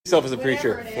Yourself as a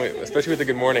preacher, especially with the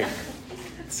good morning.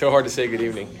 It's so hard to say good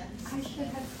evening.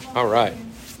 All right.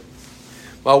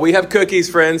 Well, we have cookies,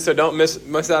 friends, so don't miss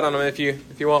out on them if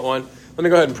you want one. Let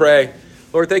me go ahead and pray.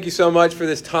 Lord, thank you so much for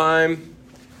this time.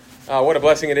 What a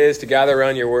blessing it is to gather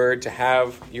around your word, to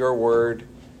have your word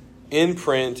in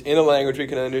print, in a language we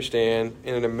can understand,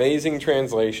 in an amazing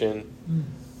translation.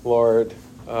 Lord,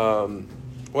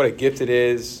 what a gift it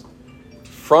is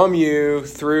from you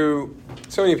through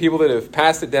so many people that have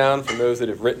passed it down, from those that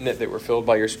have written it, that were filled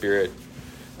by your Spirit.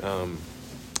 And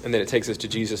then it takes us to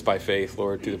Jesus by faith,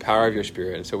 Lord, through the power of your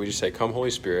Spirit. And so we just say, come, Holy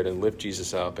Spirit, and lift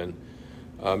Jesus up. And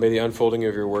may the unfolding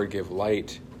of your word give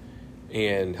light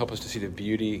and help us to see the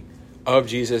beauty of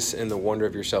Jesus and the wonder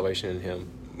of your salvation in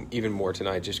him even more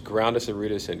tonight. Just ground us and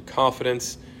root us in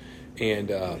confidence, and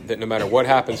that no matter what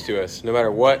happens to us, no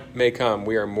matter what may come,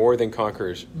 we are more than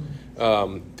conquerors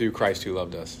through Christ who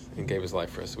loved us and gave his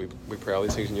life for us. We pray all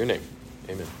these things in your name.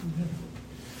 Amen.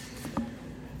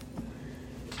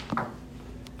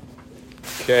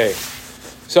 Okay.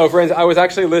 So, friends, I was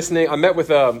actually listening. I met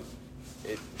with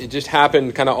it just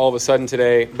happened kind of all of a sudden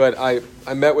today, but I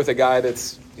met with a guy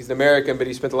he's an American, but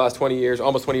he spent the last 20 years,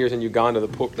 almost 20 years in Uganda,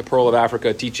 the Pearl of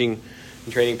Africa, teaching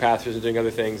and training pastors and doing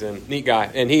other things, and neat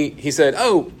guy. And he said,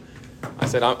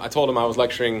 I told him I was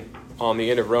lecturing on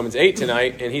the end of Romans 8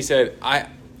 tonight, and he said, I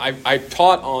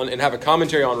taught on and have a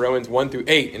commentary on Romans 1 through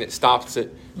 8, and it stops at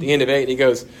the end of 8, and he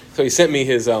goes, so he sent me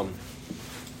his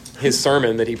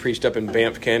sermon that he preached up in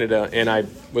Banff, Canada, and I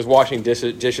was washing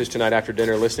dishes tonight after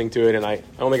dinner listening to it, and I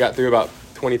only got through about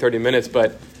 20, 30 minutes,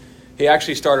 but he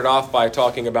actually started off by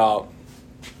talking about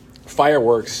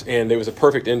fireworks, and it was a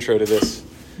perfect intro to this.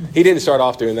 He didn't start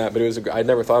off doing that, but I'd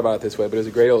never thought about it this way, but it was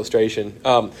a great illustration.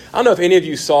 I don't know if any of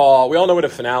you saw, we all know what a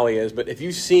finale is, but if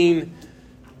you've seen,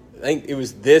 I think it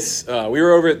was this, we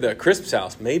were over at the Crisp's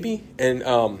house, maybe, and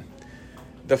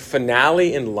the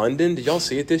finale in London, did y'all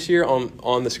see it this year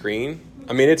on the screen?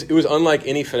 I mean, it was unlike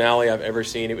any finale I've ever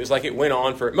seen. It was like it went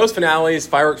on for, most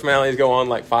fireworks finales go on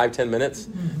like 5-10 minutes.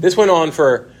 This went on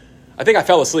for, I think I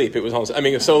fell asleep. It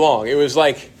was so long. It was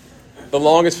like the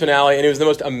longest finale, and it was the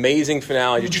most amazing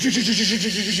finale.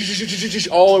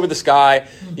 All over the sky.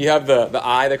 You have the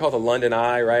eye, they call it the London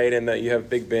Eye, right? And you have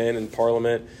Big Ben and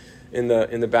Parliament in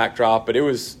the backdrop. But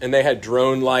and they had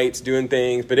drone lights doing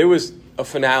things. But it was a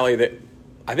finale that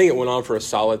I think it went on for a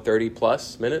solid 30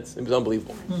 plus minutes. It was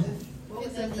unbelievable. What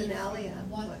was the finale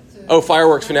on? Oh,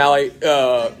 fireworks finale,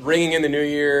 ringing in the New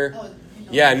Year.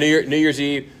 Yeah, New Year's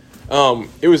Eve.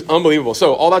 It was unbelievable.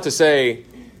 So all that to say,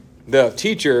 the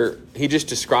teacher, he just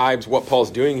describes what Paul's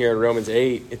doing here in Romans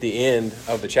 8 at the end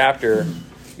of the chapter,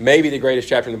 maybe the greatest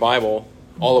chapter in the Bible,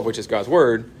 all of which is God's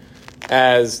word,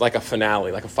 as like a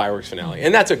finale, like a fireworks finale.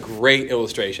 And that's a great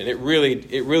illustration. It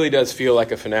really does feel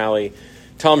like a finale.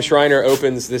 Tom Schreiner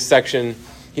opens this section,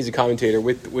 he's a commentator,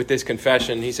 with this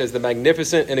confession. He says, the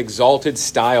magnificent and exalted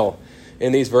style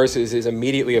in these verses is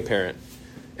immediately apparent,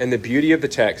 and the beauty of the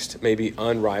text may be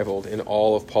unrivaled in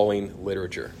all of Pauline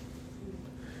literature.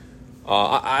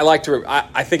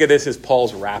 I think of this as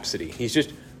Paul's rhapsody. He's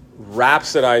just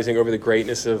rhapsodizing over the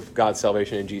greatness of God's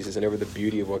salvation in Jesus and over the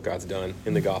beauty of what God's done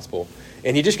in the gospel.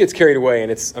 And he just gets carried away, and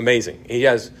it's amazing. He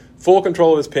has full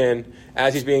control of his pen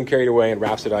as he's being carried away and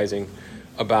rhapsodizing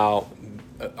about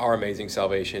our amazing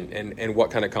salvation and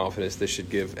what kind of confidence this should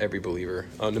give every believer,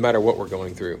 no matter what we're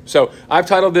going through. So I've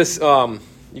titled this,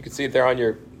 you can see it there on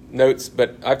your notes,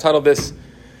 but I've titled this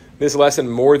lesson,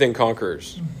 More Than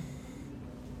Conquerors.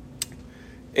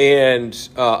 And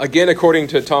again, according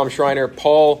to Tom Schreiner,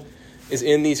 Paul is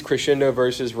in these crescendo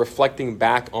verses reflecting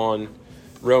back on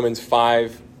Romans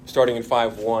 5, starting in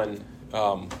 5:1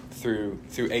 through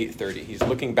 8:30. He's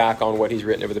looking back on what he's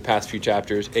written over the past few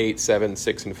chapters, 8, 7,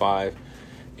 6, and 5.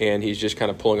 And he's just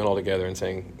kind of pulling it all together and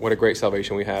saying, what a great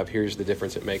salvation we have. Here's the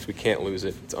difference it makes. We can't lose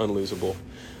it. It's unlosable.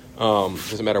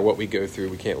 Doesn't matter what we go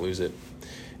through, we can't lose it.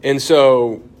 And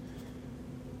so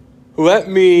let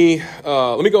me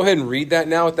go ahead and read that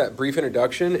now with that brief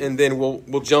introduction, and then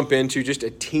we'll jump into just a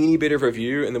teeny bit of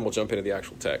review, and then we'll jump into the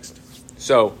actual text.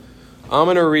 So I'm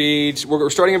going to read, we're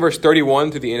starting in verse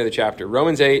 31 through the end of the chapter.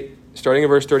 Romans 8, starting in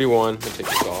verse 31. Let me take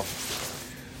this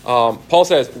off. Paul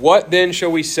says, what then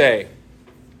shall we say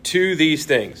to these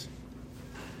things?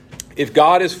 If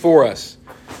God is for us,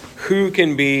 who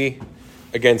can be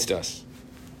against us?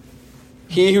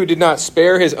 He who did not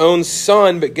spare his own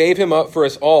son, but gave him up for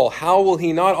us all, how will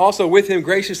he not also with him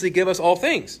graciously give us all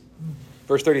things?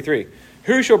 Verse 33,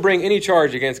 who shall bring any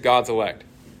charge against God's elect?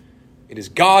 It is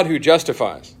God who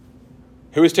justifies.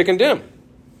 Who is to condemn?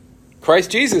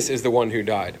 Christ Jesus is the one who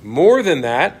died. More than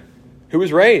that, who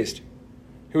was raised,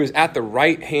 who is at the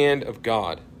right hand of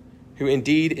God, who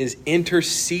indeed is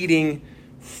interceding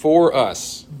for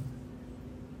us.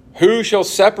 Who shall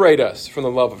separate us from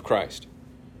the love of Christ?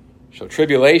 Shall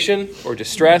tribulation or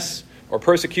distress or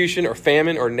persecution or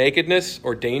famine or nakedness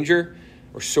or danger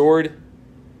or sword?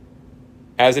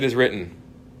 As it is written,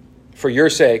 for your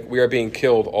sake we are being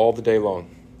killed all the day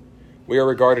long. We are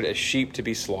regarded as sheep to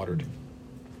be slaughtered.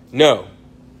 No,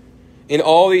 in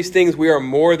all these things we are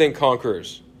more than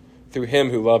conquerors through him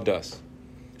who loved us.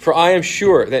 For I am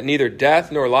sure that neither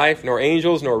death, nor life, nor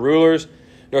angels, nor rulers,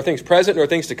 nor things present, nor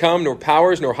things to come, nor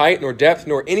powers, nor height, nor depth,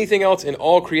 nor anything else in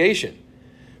all creation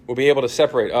will be able to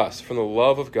separate us from the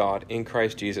love of God in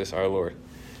Christ Jesus our Lord.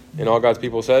 And all God's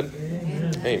people said,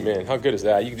 Amen. Amen. How good is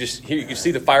that? You can just hear, you can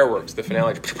see the fireworks, the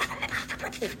finale.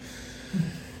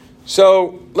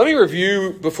 So let me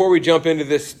review, before we jump into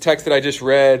this text that I just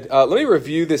read, let me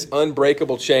review this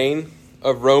unbreakable chain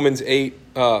of Romans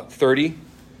 8:30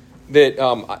 that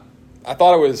I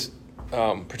thought it was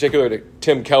particular to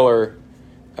Tim Keller,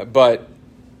 but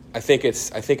I think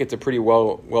it's a pretty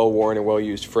well-worn and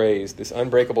well-used phrase, this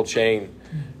unbreakable chain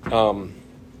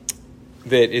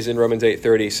that is in Romans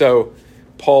 8:30. So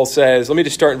Paul says, let me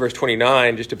just start in verse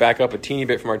 29, just to back up a teeny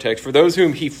bit from our text. For those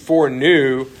whom he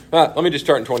foreknew, let me just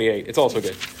start in 28. It's also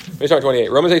good. Let me start in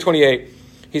 28. Romans 8:28,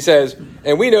 he says,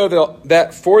 and we know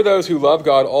that for those who love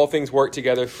God, all things work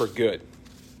together for good.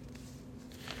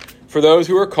 For those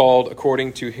who are called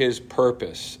according to his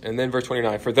purpose. And then verse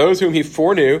 29, for those whom he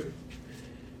foreknew,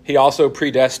 he also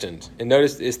predestined. And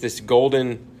notice it's this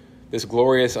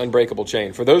glorious, unbreakable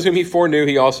chain. For those whom he foreknew,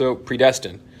 he also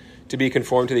predestined to be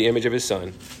conformed to the image of his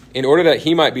Son, in order that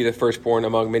he might be the firstborn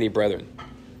among many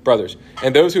brothers.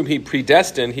 And those whom he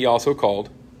predestined, he also called.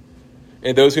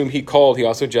 And those whom he called, he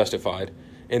also justified.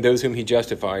 And those whom he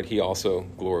justified, he also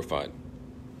glorified.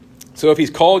 So if he's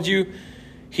called you,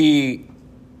 he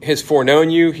has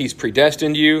foreknown you, he's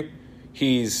predestined you,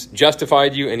 he's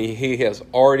justified you, and he has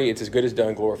already, it's as good as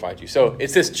done, glorified you. So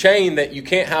it's this chain that you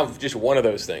can't have just one of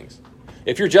those things.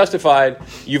 If you're justified,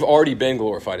 you've already been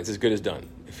glorified. It's as good as done.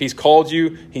 If he's called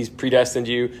you, he's predestined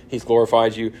you, he's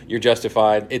glorified you, you're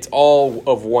justified. It's all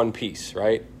of one piece,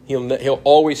 right? He'll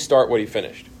always start what he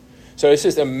finished. So it's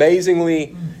just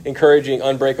amazingly encouraging,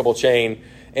 unbreakable chain.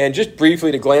 And just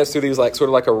briefly to glance through these, like sort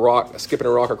of like a rock, skipping a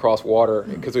rock across water,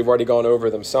 because we've already gone over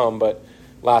them some, but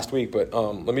last week. But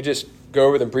let me just go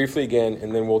over them briefly again,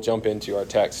 and then we'll jump into our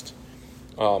text.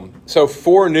 So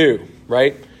foreknew,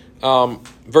 right?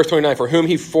 Verse 29, for whom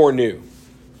he foreknew,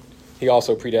 he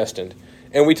also predestined.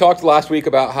 And we talked last week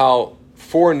about how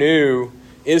foreknew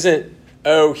isn't,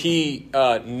 he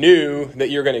knew that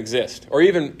you're going to exist. Or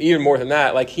even more than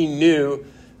that, like he knew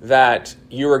that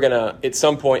you are going to, at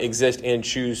some point, exist and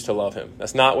choose to love him.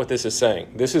 That's not what this is saying.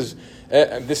 This is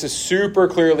super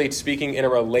clearly speaking in a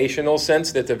relational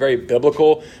sense. That's a very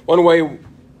biblical. One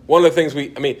of the things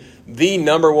the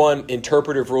number one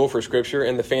interpretive rule for Scripture,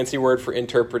 and the fancy word for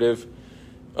interpretive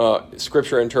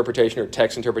Scripture interpretation or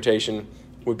text interpretation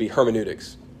would be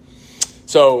hermeneutics.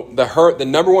 So the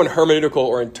number one hermeneutical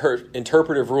or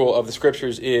interpretive rule of the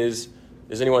Scriptures is,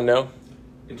 does anyone know?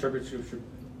 Interpret Scripture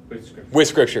with Scripture. With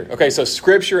Scripture. Okay, so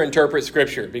Scripture interprets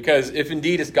Scripture, because if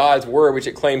indeed it's God's word, which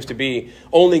it claims to be,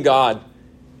 only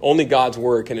God's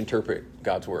word can interpret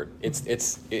God's word.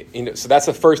 So that's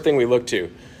the first thing we look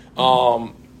to.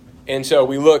 And so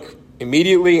we look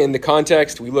immediately in the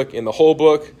context, we look in the whole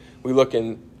book, we look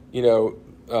in,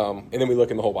 and then we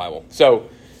look in the whole Bible. So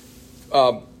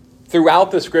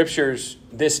throughout the Scriptures,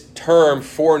 this term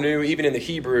foreknew, even in the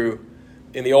Hebrew,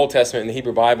 in the Old Testament, in the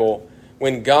Hebrew Bible,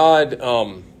 when God,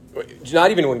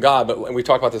 not even when God, but we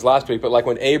talked about this last week, but like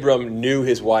when Abram knew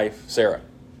his wife, Sarah,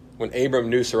 when Abram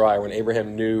knew Sarai, when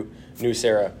Abraham knew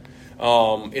Sarah,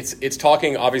 it's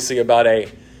talking obviously about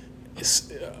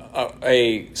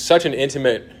such an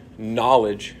intimate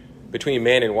knowledge between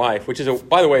man and wife, which is,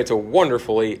 by the way, it's a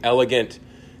wonderfully elegant,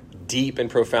 deep and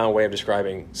profound way of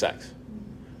describing sex.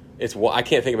 I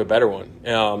can't think of a better one.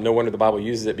 No wonder the Bible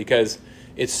uses it, because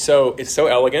it's so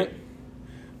elegant,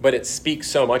 but it speaks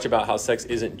so much about how sex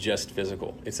isn't just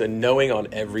physical. It's a knowing on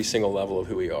every single level of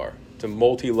who we are. It's a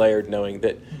multi-layered knowing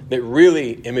that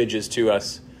really images to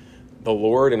us the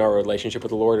Lord and our relationship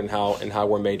with the Lord and how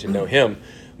we're made to know Him.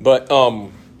 But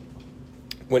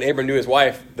when Abram knew his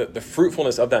wife, the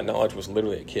fruitfulness of that knowledge was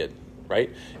literally a kid, right?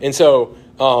 And so,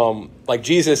 like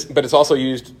Jesus, but it's also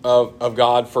used of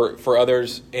God for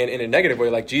others, and in a negative way,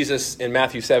 like Jesus in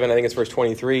Matthew 7, I think it's verse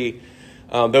 23,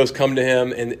 those come to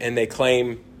him and they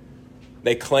claim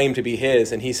to be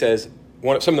his, and he says,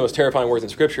 some of the most terrifying words in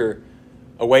Scripture,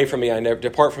 depart from me, I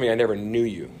never knew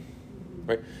you.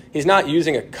 Right? He's not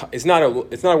using it's not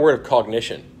a word of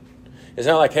cognition. It's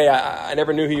not like, hey, I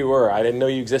never knew who you were. I didn't know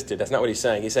you existed. That's not what he's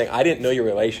saying. He's saying, I didn't know you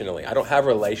relationally. I don't have a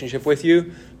relationship with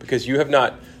you because you have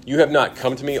not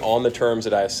come to me on the terms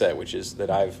that I have said, which is that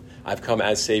I've come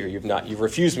as Savior. You've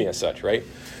refused me as such, right?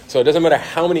 So it doesn't matter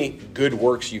how many good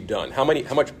works you've done, how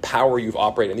much power you've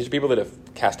operated. And these are people that have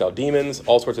cast out demons,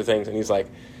 all sorts of things. And he's like,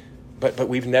 but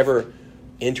we've never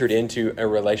entered into a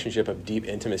relationship of deep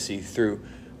intimacy through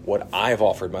what I've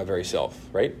offered my very self,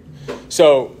 right?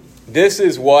 So this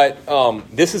is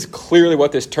clearly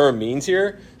what this term means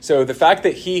here. So the fact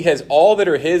that he has all that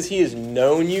are his, he has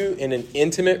known you in an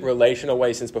intimate relational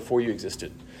way since before you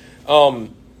existed.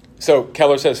 So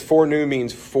Keller says foreknew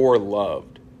means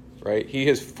foreloved, right? He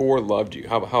has foreloved you.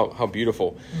 How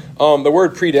beautiful. The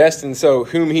word predestined, so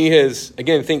whom he has,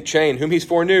 again, think chain, whom he's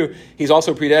foreknew, he's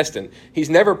also predestined. He's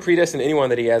never predestined anyone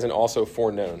that he hasn't also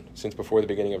foreknown since before the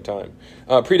beginning of time.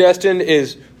 Predestined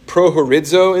is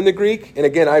prohorizo in the Greek. And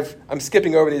again, I'm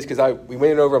skipping over these because we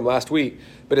went over them last week.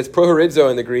 But it's prohorizo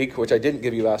in the Greek, which I didn't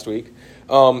give you last week.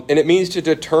 And it means to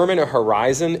determine a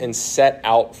horizon and set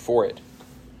out for it.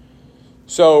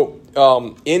 So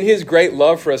in his great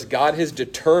love for us, God has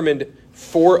determined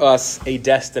for us a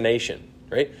destination,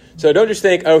 right? So don't just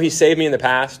think, oh, he saved me in the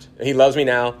past, he loves me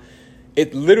now.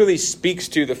 It literally speaks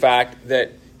to the fact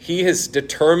that he has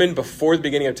determined before the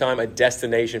beginning of time a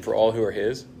destination for all who are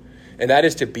his. And that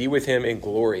is to be with him in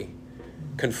glory,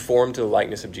 conformed to the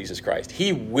likeness of Jesus Christ.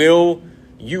 You will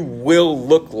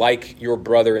look like your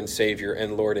brother and Savior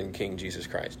and Lord and King Jesus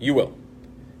Christ. You will.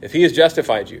 If he has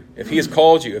justified you, if he has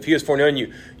called you, if he has foreknown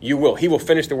you, you will. He will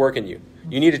finish the work in you.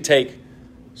 You need to take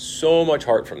so much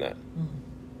heart from that.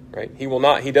 Right?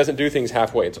 He doesn't do things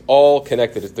halfway. It's all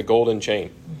connected. It's the golden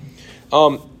chain.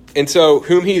 And so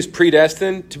whom he is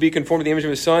predestined to be conformed to the image of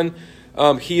his Son,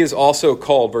 he is also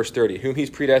called, verse 30. Whom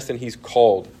he's predestined, he's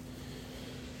called.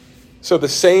 So the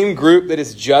same group that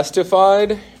is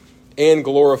justified and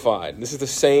glorified. This is the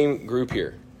same group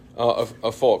here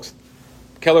of folks.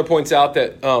 Keller points out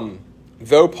that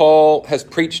though Paul has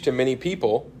preached to many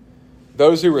people,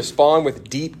 those who respond with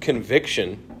deep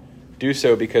conviction do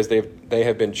so because they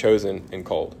have been chosen and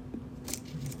called.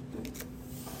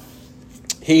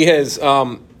 He has,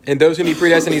 and those whom he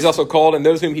predestined, he's also called, and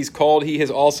those whom he's called, he has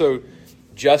also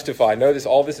justified. Notice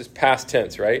all this is past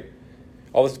tense, right?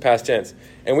 All this is past tense.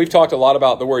 And we've talked a lot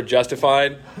about the word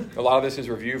justified. A lot of this is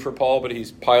review for Paul, but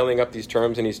he's piling up these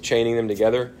terms and he's chaining them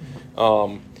together.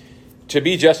 To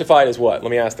be justified is what?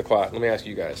 Let me ask the class. Let me ask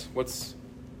you guys. What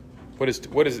does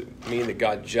it mean that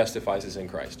God justifies us in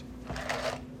Christ?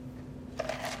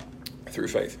 Through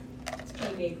faith. To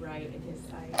be made right in his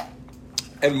sight.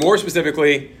 And more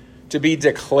specifically, to be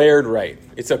declared right.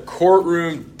 It's a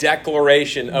courtroom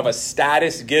declaration of a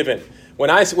status given.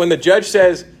 When the judge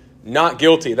says not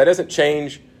guilty, that doesn't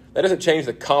change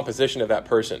the composition of that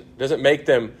person. It doesn't make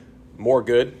them more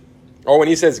good. Or when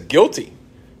he says guilty,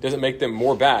 doesn't make them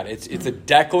more bad. It's a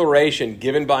declaration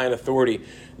given by an authority.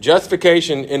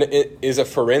 Justification is a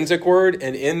forensic word,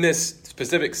 and in this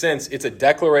specific sense, it's a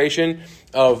declaration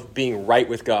of being right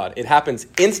with God. It happens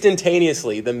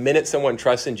instantaneously the minute someone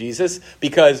trusts in Jesus,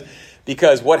 because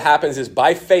what happens is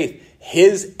by faith,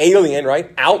 his alien,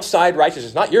 right, outside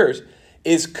righteousness, not yours,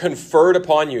 is conferred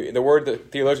upon you. The word the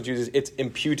theologian uses, it's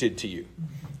imputed to you.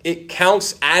 It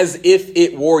counts as if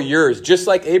it were yours, just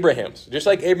like Abraham's. Just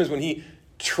like Abraham's when he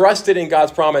trusted in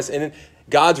God's promise and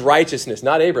God's righteousness,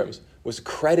 not Abram's, was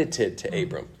credited to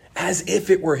Abram as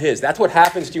if it were his. That's what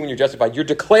happens to you when you're justified. You're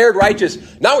declared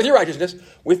righteous, not with your righteousness,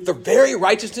 with the very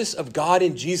righteousness of God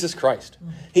in Jesus Christ.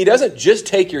 He doesn't just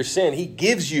take your sin. He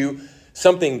gives you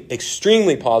something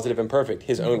extremely positive and perfect,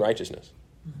 his own righteousness.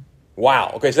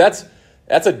 Wow. Okay, so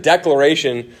that's a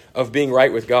declaration of being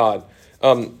right with God.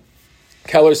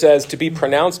 Keller says, to be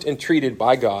pronounced and treated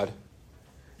by God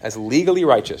as legally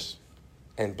righteous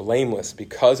and blameless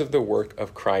because of the work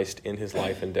of Christ in his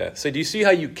life and death. So do you see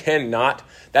how you cannot,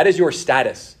 that is your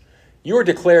status. You are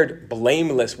declared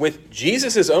blameless with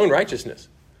Jesus' own righteousness.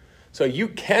 So you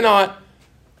can't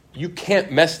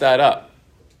mess that up.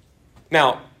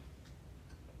 Now,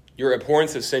 your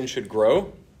abhorrence of sin should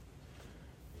grow.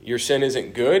 Your sin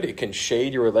isn't good. It can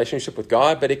shade your relationship with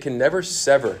God, but it can never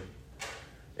sever.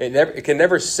 It can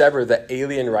never sever the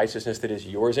alien righteousness that is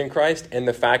yours in Christ, and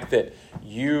the fact that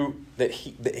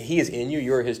he is in you,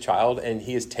 you're his child, and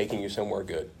he is taking you somewhere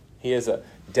good. He has a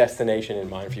destination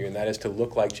in mind for you, and that is to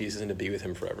look like Jesus and to be with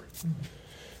him forever.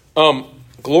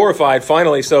 Glorified,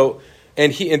 finally. So,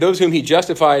 and those whom he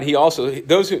justified, he also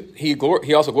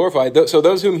glorified. So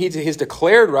those whom he has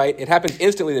declared right, it happens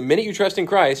instantly the minute you trust in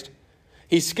Christ.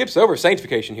 He skips over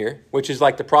sanctification here, which is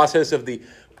like the process of the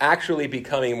actually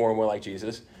becoming more and more like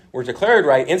Jesus. We're declared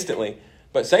right instantly.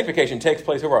 But sanctification takes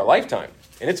place over our lifetime,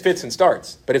 and it's fits and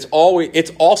starts. But it's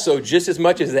also just as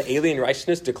much as the alien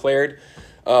righteousness declared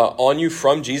on you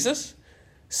from Jesus.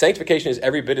 Sanctification is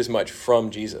every bit as much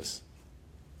from Jesus.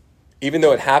 Even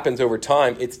though it happens over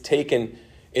time, it's taken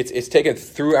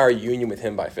through our union with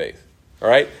him by faith. All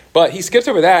right? But he skips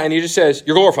over that and he just says,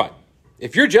 you're glorified.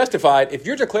 If you're justified, if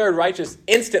you're declared righteous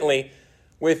instantly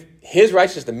with his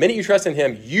righteousness, the minute you trust in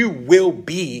him, you will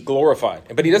be glorified.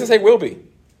 But he doesn't say will be.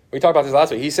 We talked about this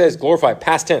last week. He says glorified,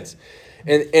 past tense.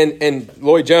 And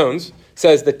Lloyd Jones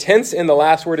says the tense in the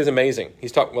last word is amazing.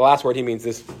 He's talking the last word, he means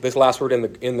this last word in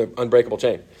the unbreakable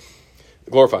chain.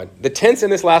 Glorified. The tense in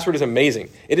this last word is amazing.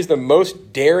 It is the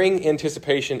most daring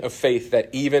anticipation of faith that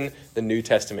even the New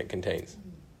Testament contains.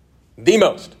 The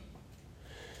most.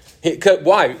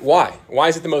 Why? Why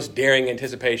is it the most daring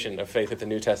anticipation of faith that the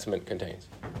New Testament contains?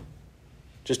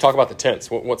 Just talk about the tense.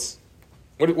 What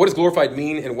does glorified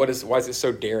mean, and why is it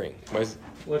so daring? Well,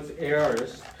 it's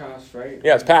aorist, past, right?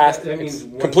 Yeah, it's past. That means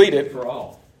it's completed for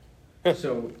all.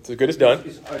 So it's as good as done.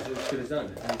 It's good as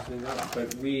done.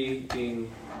 But we,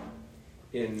 being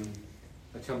in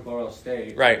a temporal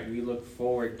state, right, we look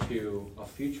forward to a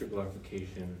future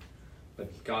glorification.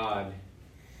 But God,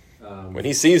 when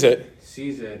he sees it,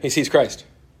 he sees Christ.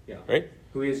 Yeah. Right?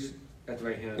 Who is at the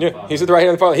right hand of the Father. He's at the right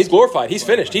hand of the Father. He's glorified. He's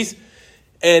finished.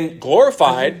 And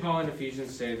glorified. Doesn't Paul in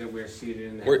Ephesians say that we're seated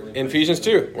in the heavenly places? In Ephesians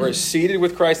 2. We're seated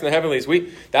with Christ in the heavenlies.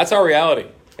 That's our reality.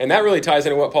 And that really ties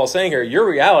into what Paul's saying here. Your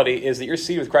reality is that you're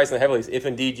seated with Christ in the heavenlies if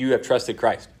indeed you have trusted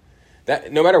Christ.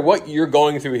 That no matter what you're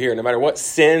going through here, no matter what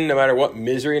sin, no matter what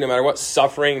misery, no matter what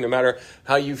suffering, no matter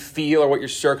how you feel or what your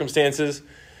circumstances,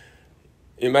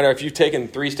 no matter if you've taken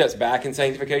 3 steps back in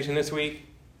sanctification this week,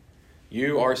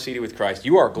 you are seated with Christ.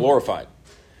 You are glorified.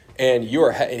 And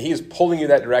he is pulling you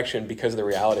that direction because of the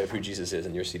reality of who Jesus is,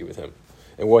 and you're seated with him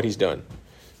and what he's done.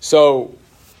 So,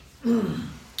 and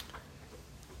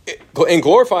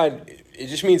glorified, it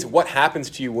just means what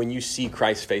happens to you when you see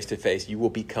Christ face to face. You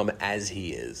will become as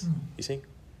he is. You see?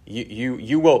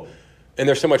 You will, and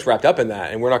there's so much wrapped up in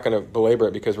that, and we're not going to belabor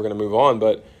it because we're going to move on,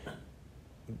 but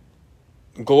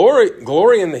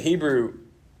glory in the Hebrew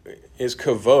is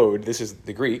kavod. This is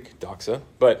the Greek, doxa,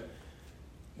 but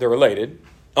they're related.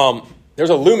 There's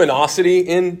a luminosity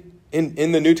in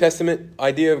the New Testament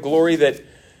idea of glory that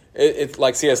it's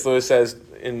like C.S. Lewis says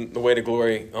in The Way to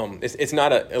Glory. It's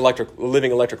not a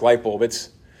living electric light bulb. It's,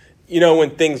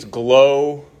 when things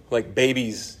glow, like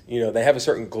babies, they have a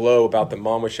certain glow about them.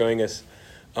 Mom was showing us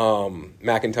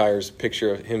McIntyre's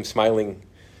picture of him smiling.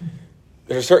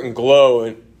 There's a certain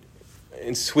glow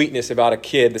and sweetness about a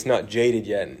kid that's not jaded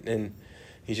yet, and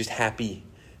he's just happy,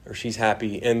 or she's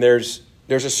happy. And there's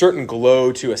a certain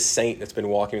glow to a saint that's been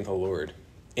walking with the Lord.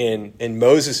 And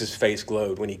Moses' face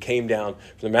glowed when he came down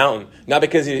from the mountain, not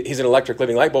because he's an electric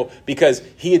living light bulb, because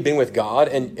he had been with God,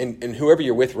 and whoever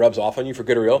you're with rubs off on you for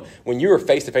good or ill. When you were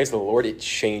face to face with the Lord, it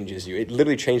changes you. It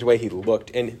literally changed the way he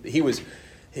looked, and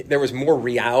there was more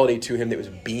reality to him that was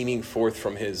beaming forth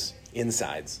from his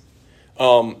insides.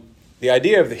 The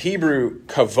idea of the Hebrew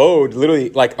kavod,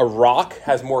 literally like a rock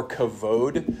has more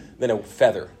kavod than a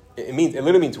feather. It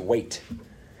literally means weight.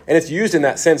 And it's used in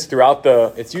that sense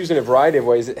it's used in a variety of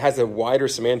ways. It has a wider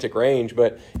semantic range,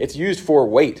 but it's used for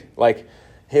weight. Like,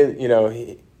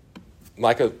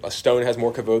 like a stone has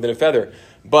more kavod than a feather.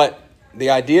 But the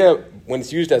idea, when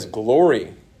it's used as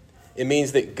glory, it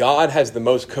means that God has the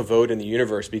most kavod in the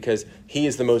universe because he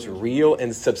is the most real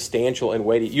and substantial and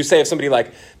weighty. You say of somebody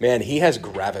like, man, he has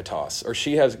gravitas, or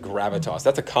she has gravitas.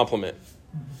 That's a compliment.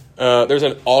 There's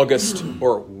an august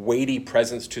or weighty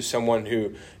presence to someone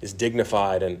who is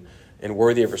dignified and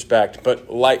worthy of respect. But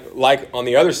like on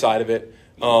the other side of it,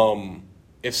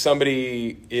 if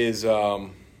somebody is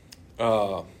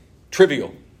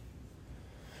trivial,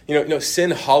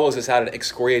 sin hollows us out and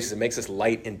excoriates us. It makes us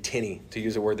light and tinny, to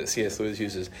use a word that C.S. Lewis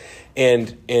uses.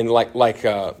 And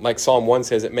like Psalm 1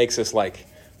 says, it makes us like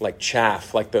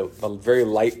chaff, like the very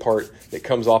light part that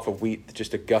comes off of wheat that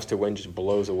just a gust of wind just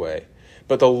blows away.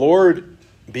 But the Lord,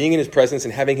 being in his presence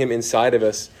and having him inside of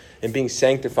us and being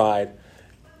sanctified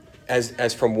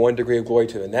as from one degree of glory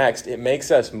to the next, it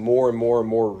makes us more and more and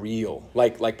more real.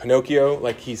 Like Pinocchio,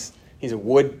 like he's a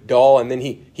wood doll, and then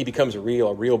he becomes a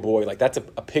real boy. Like that's a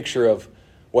picture of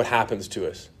what happens to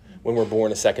us when we're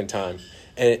born a second time.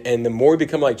 And the more we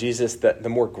become like Jesus, the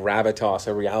more gravitas,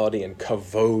 a reality, and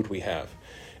kavod we have.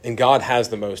 And God has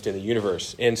the most in the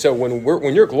universe. And so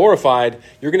when you're glorified,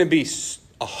 you're going to be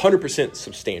 100%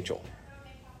 substantial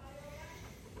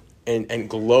and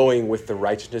glowing with the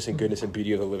righteousness and goodness and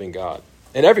beauty of the living God.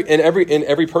 And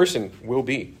every person will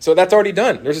be. So that's already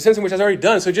done. There's a sense in which that's already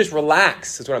done. So just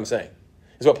relax, is what I'm saying.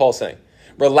 Is what Paul's saying.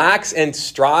 Relax and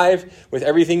strive with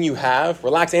everything you have.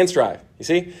 Relax and strive. You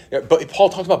see? But Paul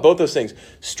talks about both those things.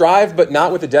 Strive, but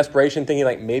not with the desperation thinking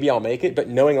like, maybe I'll make it, but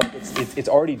knowing like it's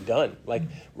already done. Like,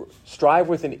 strive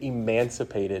with an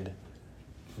emancipated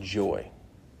joy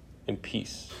and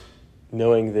peace,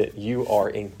 knowing that you are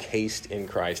encased in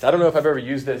Christ. I don't know if I've ever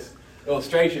used this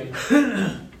illustration.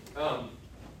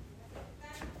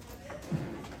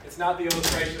 It's not the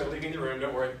illustration of leaving the room,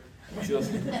 don't worry. I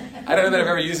don't know that I've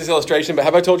ever used this illustration, but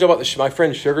have I told you about my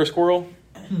friend Sugar Squirrel?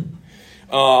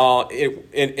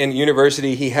 In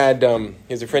university, he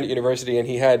was a friend at university, and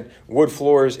he had wood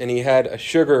floors, and he had a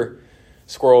sugar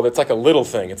squirrel that's like a little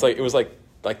thing. It was like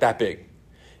that big,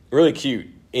 really cute,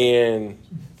 and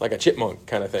like a chipmunk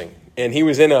kind of thing. And he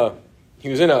was in a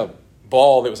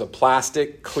ball that was a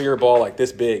plastic clear ball like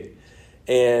this big,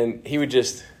 and he would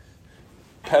just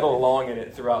pedal along in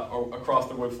it across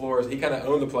the wood floors. He kind of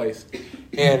owned the place,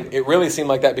 and it really seemed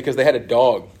like that because they had a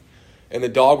dog. And the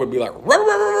dog would be like, rrr,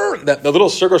 rrr, rrr. The little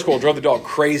sugar squirrel drove the dog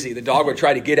crazy. The dog would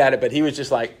try to get at it, but he was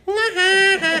just like,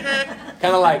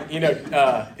 kind of like,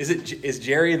 is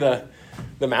Jerry the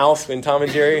mouse in Tom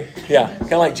and Jerry? Yeah,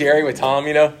 kind of like Jerry with Tom,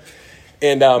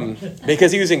 And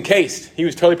because he was encased, he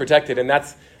was totally protected. And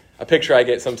that's a picture I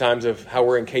get sometimes of how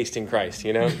we're encased in Christ,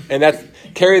 And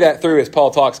carry that through as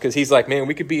Paul talks, because he's like, man,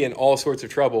 we could be in all sorts of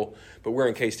trouble, but we're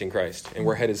encased in Christ, and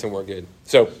we're headed somewhere good.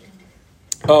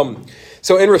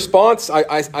 So in response,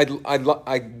 I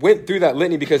went through that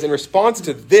litany because in response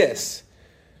to this,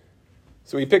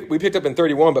 so we picked up in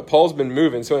 31, but Paul's been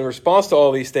moving. So in response to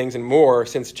all these things and more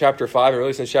since chapter 5, and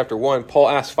really since chapter 1, Paul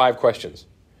asked 5 questions.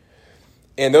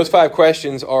 And those 5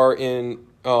 questions are in,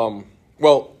 find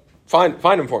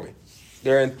them for me.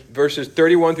 They're in verses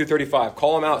 31 through 35.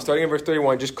 Call them out starting in verse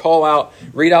 31. Just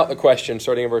read out the question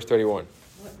starting in verse 31.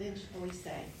 What then shall we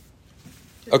say?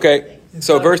 Okay.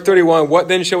 So verse 31, what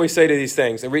then shall we say to these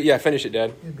things? And finish it,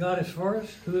 Dad. If God is for us,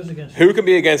 who is against us? Who can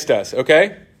be against us?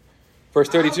 Okay? Verse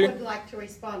 32. I would like to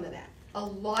respond to that. A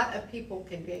lot of people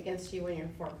can be against you when you're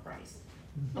for Christ.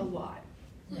 A lot.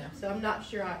 Yeah. So I'm not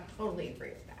sure I totally agree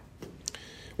with that.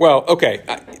 Well, okay.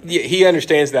 He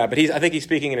understands that, but I think he's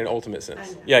speaking in an ultimate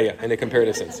sense. Yeah, in a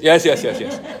comparative sense. Yes.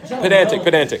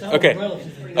 Pedantic.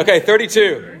 Okay,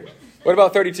 32. What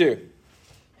about 32?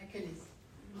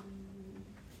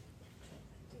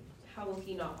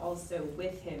 Not also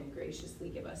with him graciously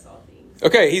give us all things.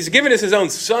 Okay, he's given us his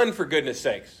own son for goodness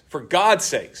sakes, for God's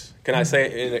sakes. Can I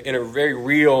say it in a very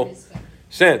real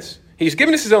sense? He's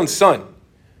given us his own son.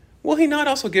 Will he not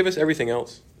also give us everything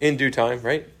else in due time,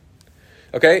 right?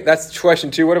 Okay, that's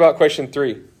question 2. What about question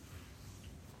 3?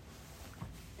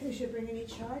 Who should bring any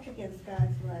charge against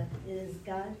God's elect? It is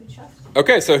God who trusts him.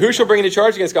 Okay, so who shall bring any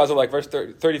charge against God's elect? Verse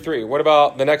 33. What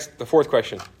about the 4th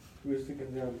question? Who is to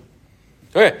condemn?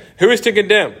 Okay, who is to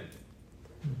condemn?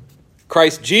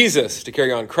 Christ Jesus, to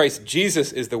carry on. Christ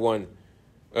Jesus is the one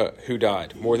who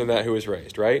died. More than that, who was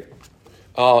raised, right?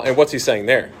 And what's he saying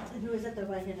there? And who is at the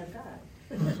right hand of God?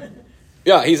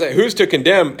 Yeah, he's like, who's to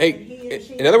condemn? Hey,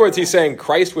 in other words, he's saying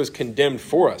Christ was condemned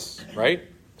for us, right?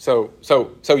 So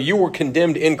you were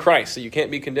condemned in Christ, so you can't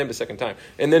be condemned a second time.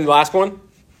 And then last one?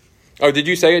 Oh, did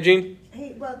you say it, Gene?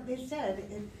 Well, they said...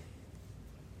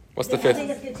 What's the 5th? I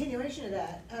think it's a continuation of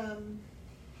that.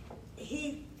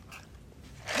 He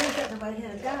is at the right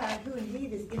hand of God, who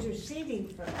indeed is interceding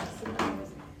for us. In other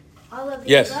words, all of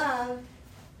the above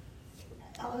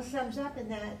all sums up in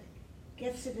that,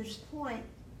 gets to this point.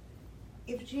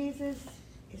 If Jesus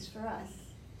is for us,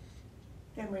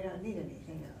 then we don't need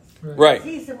anything else. Right.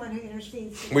 He's the one who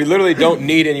intercedes. We literally don't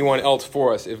need anyone else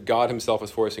for us if God himself is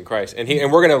for us in Christ. And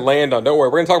we're going to land on, don't worry,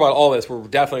 we're going to talk about all this. We're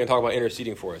definitely going to talk about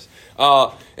interceding for us,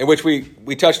 in which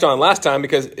we touched on last time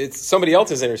because it's somebody else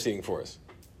is interceding for us.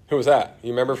 Who was that? You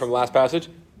remember from the last passage?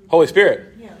 Holy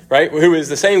Spirit, right? Who is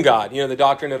the same God. The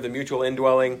doctrine of the mutual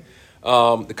indwelling,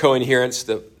 the co-inherence,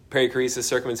 the perichoresis,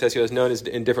 circumcessio is known as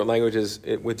in different languages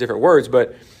with different words,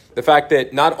 but the fact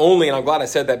that not only, and I'm glad I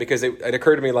said that because it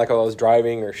occurred to me like while I was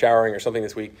driving or showering or something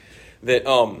this week, that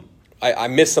I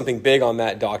missed something big on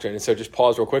that doctrine. And so just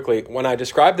pause real quickly. When I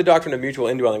described the doctrine of mutual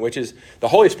indwelling, which is the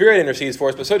Holy Spirit intercedes for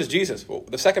us, but so does Jesus,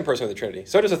 the second person of the Trinity.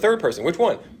 So does the third person. Which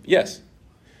one? Yes.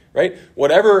 Right?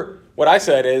 What I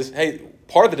said is, hey,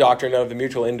 part of the doctrine of the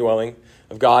mutual indwelling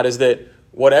of God is that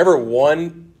whatever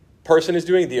one person is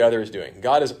doing, the other is doing.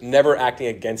 God is never acting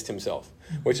against himself,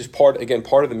 which is part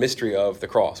of the mystery of the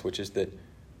cross, which is that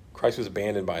Christ was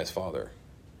abandoned by his Father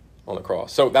on the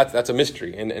cross. So that's a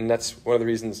mystery, and that's one of the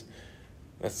reasons.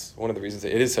 That's one of the reasons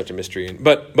that it is such a mystery.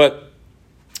 But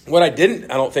what I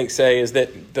don't think, say is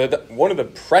that one of the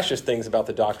precious things about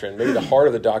the doctrine, maybe the heart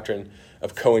of the doctrine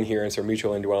of co-inherence or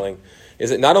mutual indwelling, is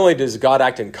that not only does God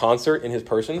act in concert in his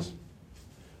persons,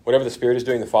 whatever the Spirit is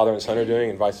doing, the Father and the Son are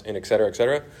doing, and et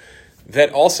cetera,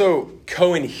 that also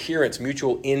co-inherence,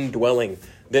 mutual indwelling,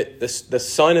 that the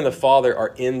Son and the Father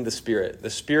are in the Spirit. The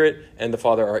Spirit and the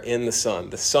Father are in the Son.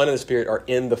 The Son and the Spirit are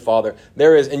in the Father.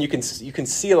 There is, and you can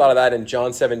see a lot of that in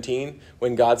John 17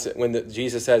 when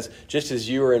Jesus says, "Just as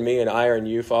you are in me and I are in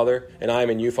you, Father, and I am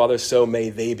in you, Father, so may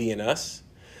they be in us."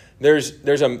 There's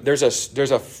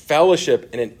a fellowship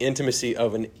and an intimacy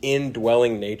of an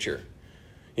indwelling nature.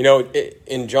 You know,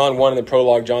 in John 1 in the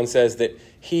prologue, John says that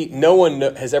no one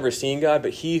has ever seen God,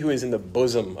 but he who is in the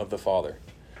bosom of the Father.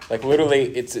 Like literally,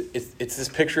 it's this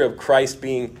picture of Christ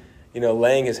being,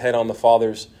 laying his head on the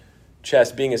Father's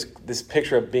chest, this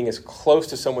picture of being as close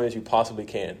to someone as you possibly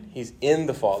can. He's in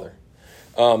the Father.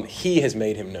 He has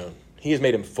made him known. He has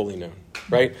made him fully known,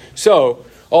 right? So,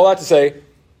 all that to say,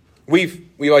 we've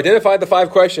identified the 5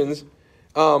 questions.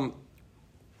 Now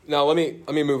let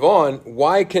me move on.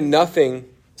 Why can nothing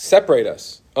separate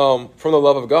us from the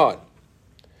love of God?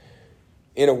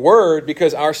 In a word,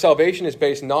 because our salvation is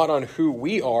based not on who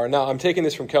we are. Now, I'm taking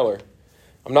this from Keller.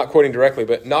 I'm not quoting directly,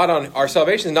 but our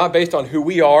salvation is not based on who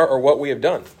we are or what we have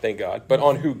done, thank God, but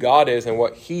on who God is and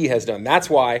what he has done. That's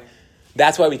why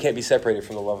we can't be separated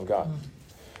from the love of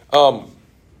God.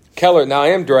 Keller, now I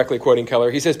am directly quoting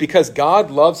Keller. He says, because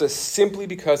God loves us simply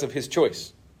because of his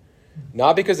choice,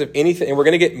 not because of anything. And we're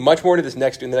going to get much more to this in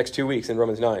the next 2 weeks in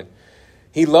Romans 9.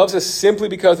 He loves us simply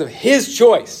because of his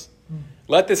choice.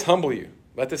 Let this humble you.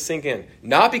 Let this sink in.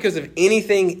 Not because of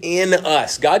anything in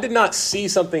us. God did not see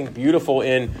something beautiful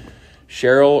in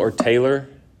Cheryl or Taylor.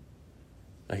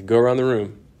 I could go around the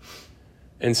room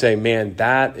and say, man,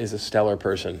 that is a stellar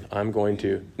person. I'm going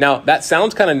to. Now, that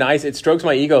sounds kind of nice. It strokes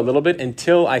my ego a little bit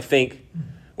until I think,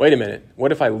 wait a minute,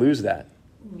 what if I lose that?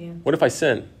 Yeah. What if I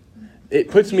sin? It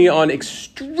puts me on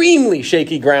extremely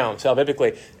shaky ground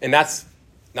salvifically, and that's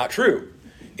not true.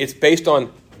 It's based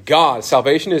on God.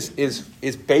 Salvation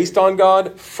is based on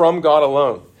God, from God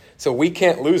alone. So we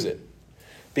can't lose it.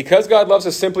 Because God loves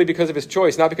us simply because of his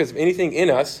choice, not because of anything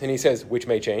in us, and he says, which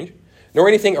may change, nor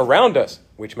anything around us,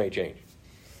 which may change.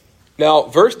 Now,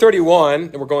 verse 31,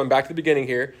 and we're going back to the beginning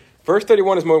here. Verse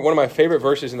 31 is one of my favorite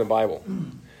verses in the Bible.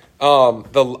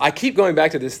 I keep going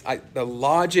back to this. The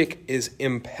logic is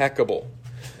impeccable.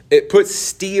 It puts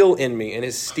steel in me and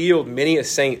has steeled many a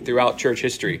saint throughout church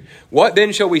history. What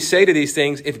then shall we say to these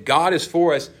things? If God is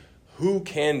for us, who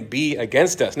can be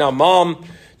against us? Now, Mom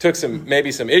took some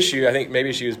issue. I think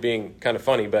maybe she was being kind of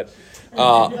funny, but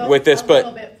with this, but a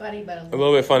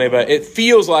little bit funny, but it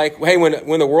feels like, hey,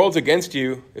 when the world's against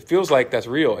you, it feels like that's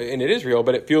real, and it is real.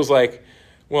 But it feels like,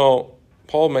 well,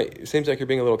 Paul, it seems like you're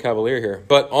being a little cavalier here.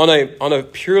 But on a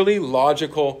purely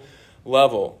logical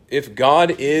level, if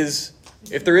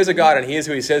there is a God and he is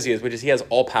who he says he is, which is he has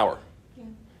all power. Yeah.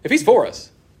 If he's for us.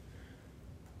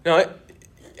 Now,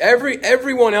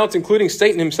 everyone else, including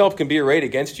Satan himself, can be arrayed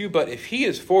against you, but if he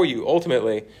is for you,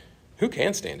 ultimately, who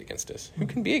can stand against us? Who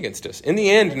can be against us? In the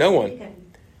end, no one. He can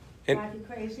drive you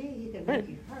crazy, he can make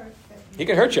you hurt. He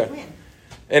can hurt you.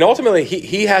 And ultimately,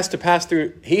 he has to pass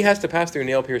through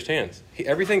nail-pierced hands.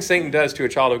 Everything Satan does to a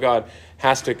child of God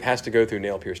has to go through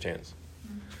nail-pierced hands.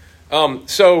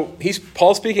 So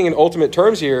Paul's speaking in ultimate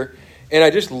terms here, and I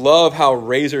just love how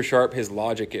razor sharp his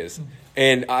logic is.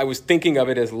 And I was thinking of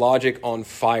it as logic on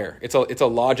fire. It's a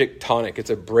logic tonic. It's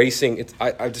a bracing.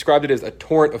 I've described it as a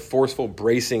torrent of forceful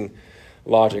bracing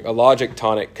logic. A logic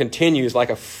tonic continues like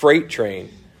a freight train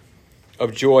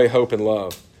of joy, hope, and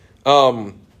love.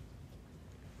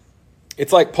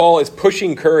 It's like Paul is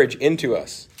pushing courage into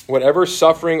us. Whatever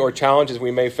suffering or challenges we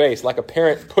may face, like a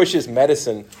parent pushes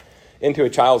medicine into a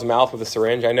child's mouth with a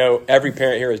syringe. I know every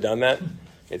parent here has done that.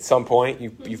 At some point,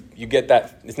 you get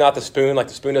that. It's not the spoon, like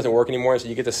the spoon doesn't work anymore, so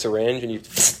you get the syringe and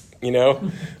you know.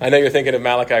 I know you're thinking of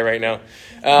Malachi right now.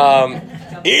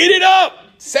 Eat it up,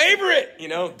 savor it,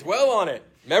 dwell on it,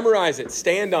 memorize it,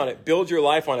 stand on it, build your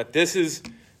life on it. This is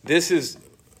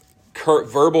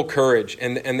verbal courage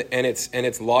and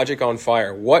it's logic on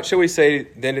fire. What shall we say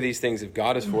then to these things? If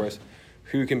God is for us,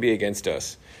 who can be against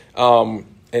us? And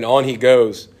on he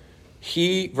goes.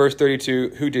 He, verse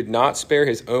 32, who did not spare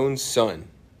his own son.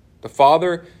 The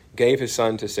Father gave his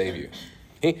son to save you.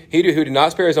 He who did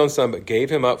not spare his own son, but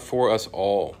gave him up for us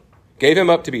all. Gave him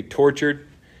up to be tortured.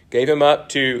 Gave him up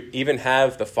to even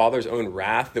have the Father's own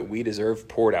wrath that we deserve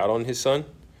poured out on his son.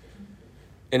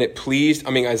 And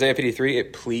Isaiah 53,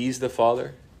 it pleased the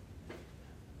Father.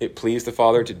 It pleased the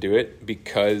Father to do it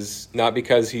not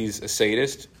because he's a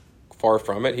sadist, far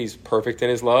from it. He's perfect in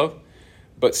his love.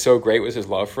 but so great was his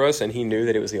love for us, and he knew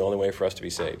that it was the only way for us to be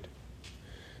saved.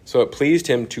 So it pleased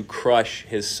him to crush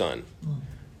his son,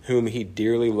 whom he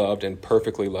dearly loved and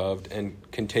perfectly loved and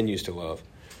continues to love,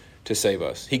 to save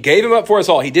us. He gave him up for us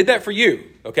all. He did that for you,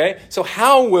 okay? So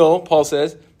how will, Paul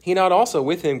says, he not also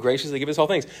with him graciously give us all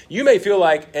things? You may feel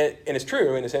like, and it's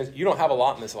true in a sense, you don't have a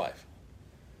lot in this life.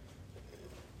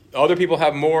 Other people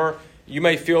have more. You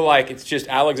may feel like it's just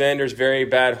Alexander's very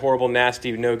bad, horrible,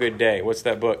 nasty, no good day. What's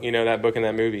that book? You know, that book in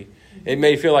that movie. It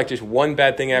may feel like just one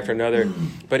bad thing after another.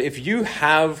 But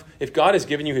if God has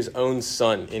given you his own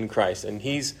son in Christ, and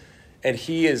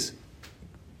he has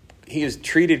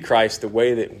treated Christ the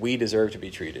way that we deserve to be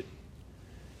treated,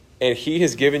 and he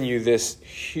has given you this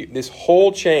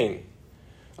whole chain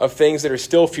of things that are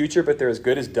still future, but they're as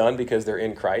good as done because they're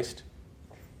in Christ.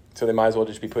 So they might as well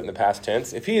just be put in the past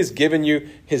tense. If he has given you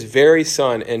his very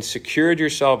son and secured your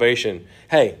salvation,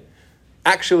 hey,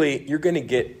 actually,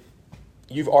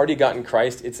 you've already gotten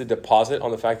Christ. It's a deposit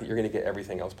on the fact that you're going to get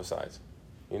everything else besides.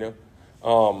 You know?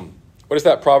 What is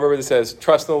that proverb that says,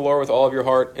 trust in the Lord with all of your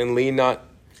heart and lean not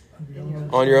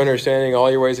on your understanding,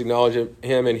 all your ways acknowledge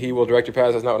him and he will direct your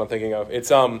paths. That's not what I'm thinking of. It's,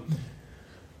 I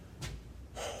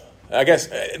guess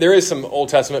there is some Old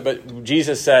Testament, but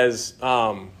Jesus says,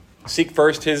 seek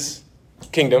first his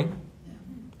kingdom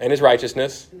and his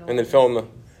righteousness, and then fill in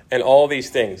and all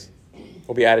these things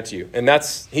will be added to you. And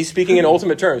he's speaking in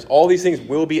ultimate terms. All these things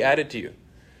will be added to you.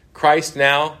 Christ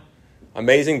now,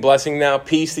 amazing blessing now,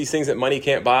 peace, these things that money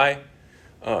can't buy,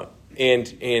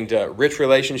 and rich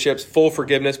relationships, full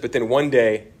forgiveness. But then one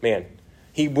day, man,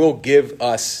 he will give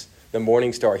us the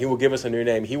morning star. He will give us a new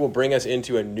name. He will bring us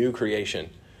into a new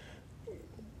creation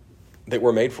that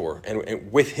we're made for,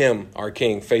 and with him, our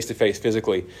King, face to face,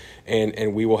 physically,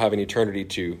 and we will have an eternity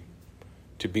to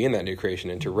be in that new creation,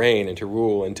 and to reign, and to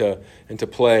rule, and to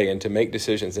play, and to make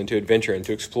decisions, and to adventure, and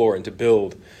to explore, and to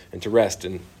build, and to rest,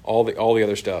 and all the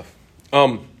other stuff.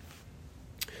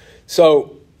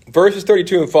 So verses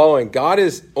 32 and following, God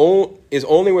is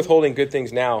only withholding good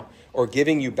things now, or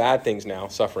giving you bad things now,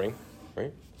 suffering,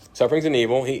 right? Suffering's an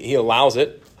evil. He allows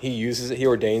it. He uses it. He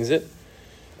ordains it.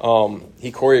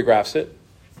 He choreographs it,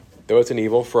 though it's an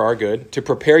evil, for our good, to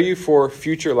prepare you for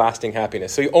future lasting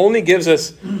happiness. So he only gives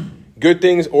us good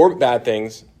things or bad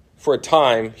things for a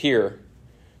time here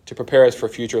to prepare us for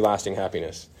future lasting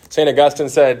happiness. St. Augustine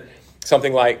said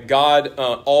something like, God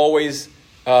always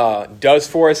does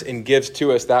for us and gives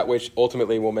to us that which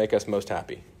ultimately will make us most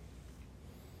happy.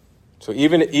 So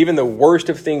even the worst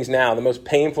of things now, the most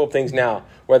painful of things now,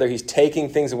 whether he's taking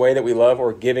things away that we love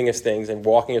or giving us things and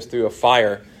walking us through a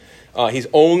fire, he's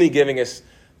only giving us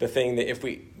the thing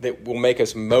that will make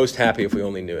us most happy if we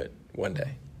only knew it one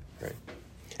day, right?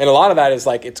 And a lot of that is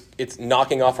like it's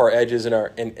knocking off our edges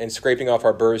and scraping off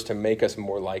our burrs to make us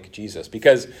more like Jesus.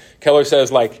 Because Keller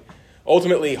says, like,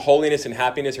 ultimately holiness and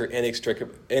happiness are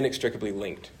inextricably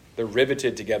linked. They're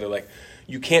riveted together. Like,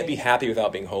 you can't be happy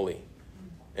without being holy.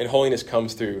 And holiness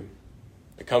comes through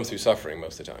suffering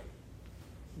most of the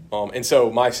time. And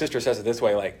so my sister says it this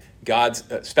way, like, God's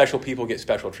special people get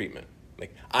special treatment.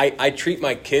 Like, I treat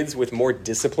my kids with more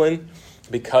discipline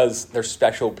because they're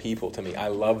special people to me. I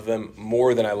love them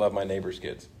more than I love my neighbor's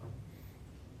kids.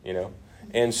 You know?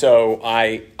 And so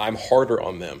I'm harder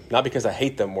on them. Not because I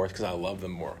hate them more, it's because I love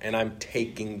them more. And I'm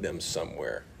taking them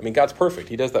somewhere. I mean, God's perfect.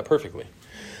 He does that perfectly.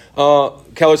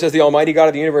 Keller says the Almighty God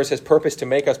of the universe has purpose to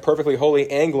make us perfectly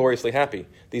holy and gloriously happy.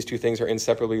 These two things are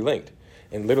inseparably linked,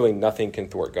 and literally nothing can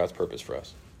thwart God's purpose for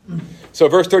us. So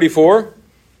verse 34,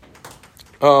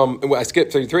 I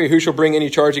skipped 33. Who shall bring any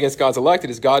charge against God's elect? It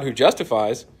is God who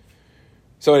justifies.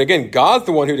 So, and again, God's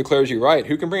the one who declares you right.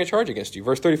 Who can bring a charge against you?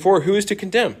 Verse 34, who is to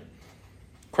condemn?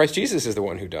 Christ Jesus is the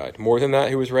one who died. More than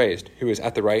that, who was raised, who is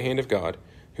at the right hand of God,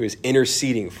 who is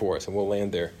interceding for us. And we'll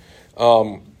land there.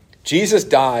 Jesus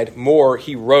died, more,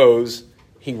 he rose,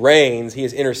 he reigns, he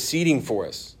is interceding for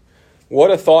us.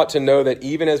 What a thought to know that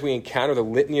even as we encounter the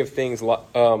litany of things life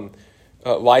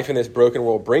in this broken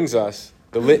world brings us,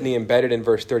 the litany embedded in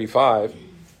verse 35,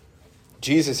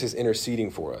 Jesus is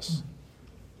interceding for us.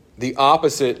 The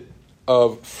opposite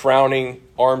of frowning,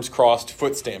 arms crossed,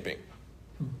 foot stamping.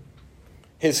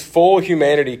 His full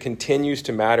humanity continues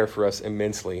to matter for us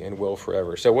immensely and will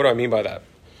forever. So what do I mean by that?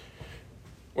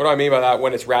 What do I mean by that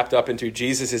when it's wrapped up into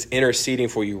Jesus is interceding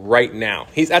for you right now?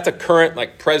 That's a current,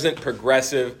 like present,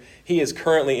 progressive. He is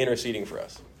currently interceding for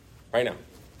us right now.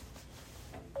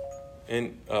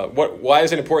 And why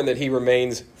is it important that he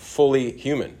remains fully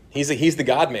human? He's the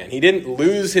God-man. He didn't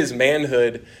lose his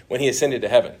manhood when he ascended to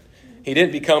heaven. He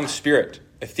didn't become spirit,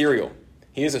 ethereal.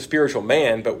 He is a spiritual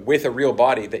man, but with a real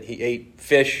body that he ate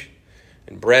fish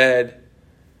and bread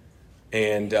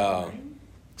and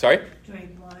Sorry?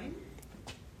 Drink wine?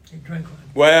 He drank wine.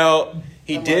 Well,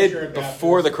 he I'm not did sure about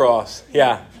before this. the cross.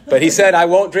 Yeah. But he said, I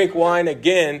won't drink wine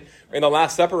again. In the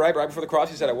Last Supper, right before the cross,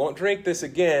 he said, I won't drink this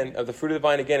again, of the fruit of the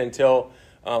vine again, until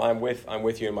I'm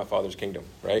with you in my Father's kingdom,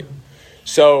 right?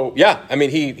 So, yeah, I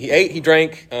mean, he ate, he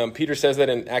drank. Peter says that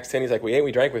in Acts 10. He's like, we ate,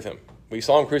 we drank with him. We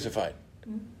saw him crucified.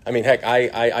 I mean, heck,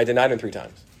 I denied him 3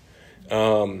 times.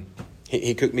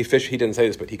 He cooked me fish. He didn't say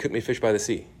this, but he cooked me fish by the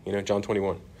sea, John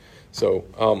 21.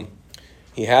 So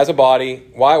he has a body.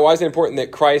 Why is it important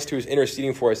that Christ, who is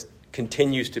interceding for us,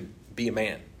 continues to be a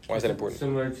man? Why is that important?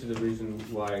 Similar to the reason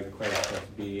why Christ has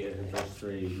to be, in verse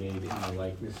 3, made in the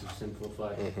likeness of sinful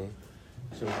flesh. Mm-hmm.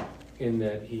 So in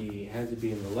that he had to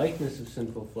be in the likeness of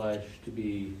sinful flesh to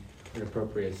be an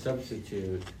appropriate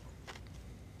substitute,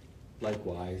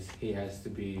 likewise, he has to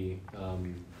be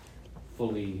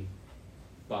fully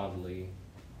bodily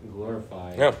and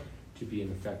glorified to be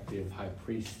an effective high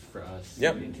priest for us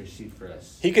and intercede for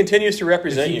us. He continues to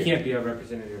represent you. He can't be a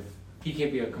representative. He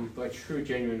can't be a true,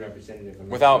 genuine representative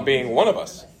without being one of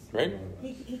us, right?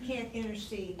 He can't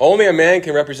intercede. Only a man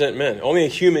can represent men. Only a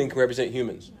human can represent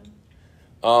humans.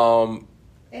 And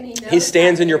he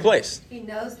stands in your place. He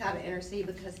knows how to intercede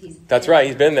because he's That's right.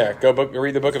 He's been there.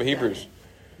 Read the book of Hebrews.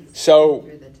 So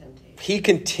he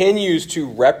continues to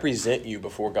represent you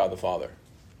before God the Father.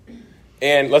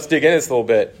 And let's dig into this a little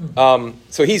bit.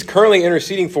 So he's currently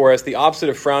interceding for us, the opposite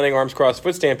of frowning, arms crossed,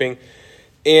 foot stamping.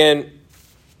 And,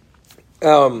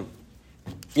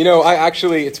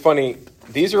 it's funny.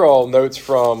 These are all notes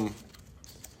from,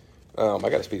 I got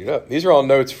to speed it up. These are all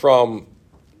notes from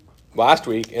last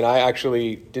week, and I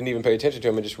actually didn't even pay attention to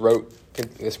them and just wrote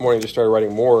this morning, just started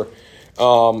writing more.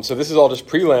 So this is all just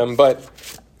prelim, but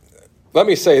let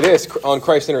me say this on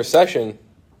Christ's intercession.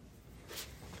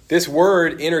 This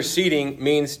word interceding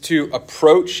means to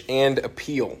approach and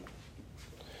appeal.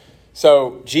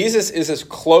 So Jesus is as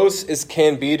close as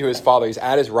can be to his Father. He's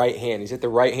at his right hand. He's at the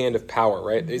right hand of power,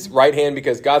 right? It's right hand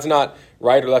because God's not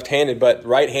right or left-handed, but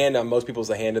right hand on most people is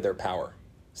the hand of their power.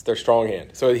 It's their strong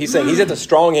hand. So he's saying he's at the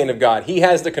strong hand of God. He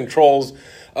has the controls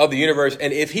of the universe.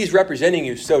 And if he's representing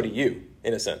you, so do you,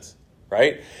 in a sense,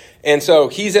 right? And so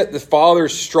he's at the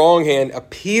Father's strong hand,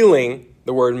 appealing,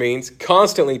 the word means,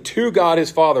 constantly to God his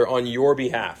Father on your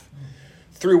behalf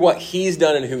through what he's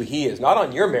done and who he is. Not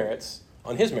on your merits,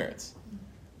 on his merits,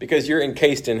 because you're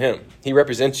encased in him. He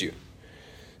represents you.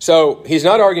 So he's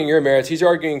not arguing your merits. He's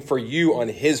arguing for you on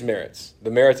his merits,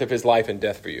 the merits of his life and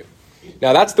death for you.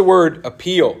 Now that's the word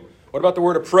appeal. What about the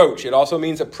word approach? It also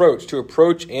means approach, to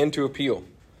approach and to appeal.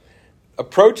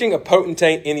 Approaching a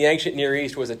potentate in the ancient Near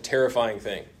East was a terrifying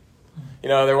thing. It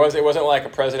wasn't like a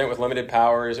president with limited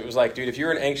powers. It was like, dude, if you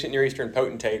were an ancient Near Eastern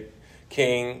potentate,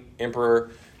 king, emperor,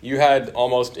 you had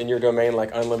almost in your domain like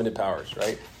unlimited powers,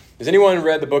 right? Has anyone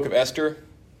read the book of Esther?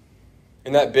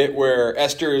 In that bit where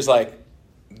Esther is like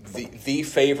the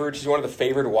favored, she's one of the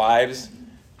favored wives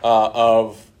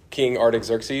of King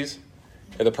Artaxerxes,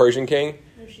 or the Persian king.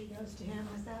 Where she goes to him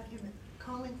without him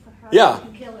calling for her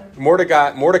to kill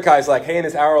her. Mordecai's like, hey, in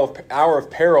this hour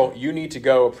of peril, you need to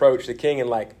go approach the king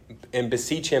and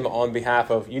beseech him on behalf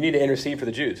of, you need to intercede for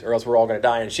the Jews, or else we're all going to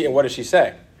die. And what does she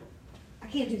say? I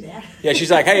can't do that. Yeah,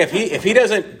 she's like, hey, if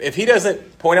he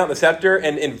doesn't point out the scepter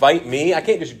and invite me, I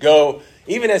can't just go,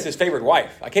 even as his favored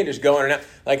wife. I can't just go in and out.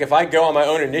 Like if I go on my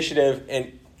own initiative,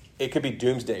 and it could be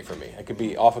doomsday for me. I could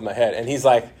be off of my head. And he's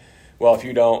like, well, if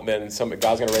you don't, then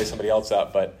God's going to raise somebody else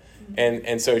up. But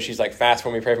and so she's like, fast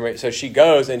for me, pray for me. So she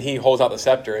goes and he holds out the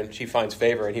scepter and she finds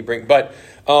favor and he brings. But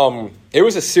it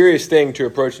was a serious thing to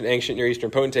approach an ancient Near Eastern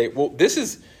potentate. Well,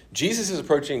 Jesus is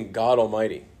approaching God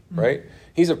Almighty, right?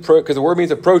 Because the word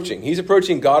means approaching. He's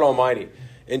approaching God Almighty.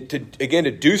 And to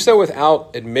do so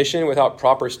without admission, without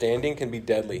proper standing can be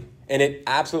deadly. And it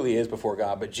absolutely is before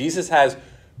God. But Jesus has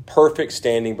perfect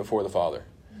standing before the Father.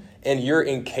 And you're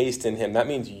encased in him. That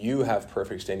means you have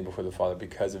perfect standing before the Father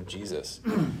because of Jesus.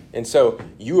 And so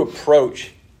you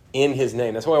approach in his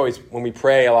name. That's why when we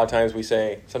pray, a lot of times we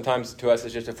say, sometimes to us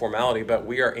it's just a formality, but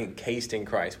we are encased in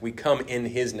Christ. We come in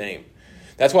his name.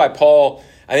 That's why Paul,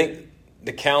 I think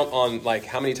the count on like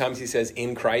how many times he says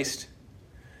in Christ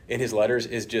in his letters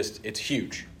is it's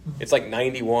huge. It's like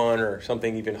 91 or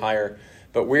something even higher.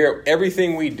 But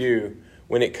everything we do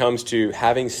when it comes to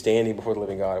having standing before the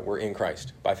living God, we're in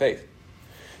Christ by faith.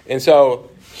 And so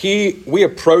he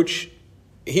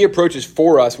approaches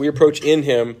for us. We approach in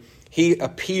him. He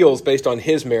appeals based on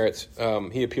his merits.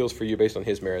 He appeals for you based on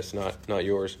his merits, not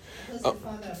yours. Because the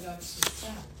Father loves his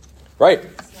Son. Right.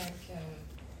 It's like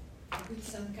a good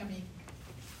son coming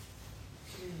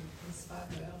to his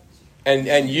Father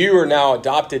And you are now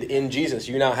adopted in Jesus.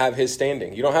 You now have his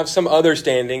standing. You don't have some other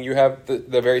standing. You have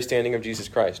the very standing of Jesus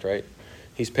Christ, right?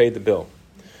 He's paid the bill.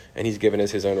 And he's given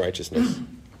us his own righteousness.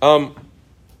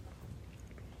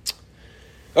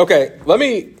 Okay,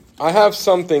 I have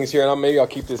some things here, and maybe I'll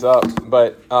keep this up.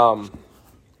 But,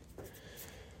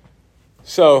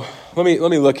 so let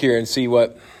me look here and see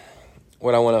what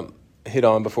I want to hit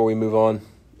on before we move on.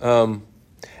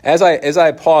 As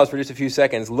I pause for just a few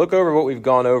seconds, look over what we've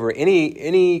gone over.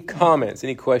 Any comments,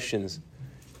 any questions?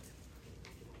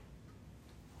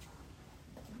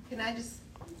 Can I just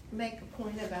make a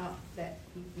point about that?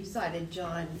 You cited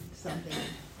John something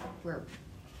where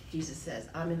Jesus says,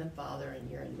 I'm in the Father and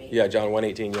you're in me. Yeah, John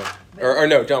 1:18, yeah. Or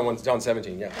no, John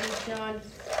 17, yeah. And John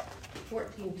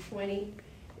 14:20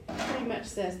 pretty much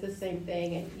says the same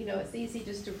thing. And, it's easy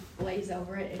just to glaze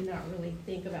over it and not really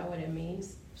think about what it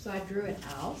means. So I drew it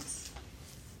out.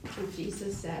 And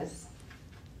Jesus says,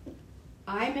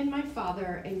 I'm in my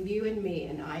Father and you in me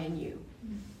and I in you.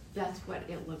 That's what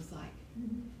it looks like.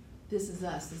 This is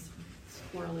us, this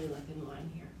squirrely looking line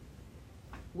here.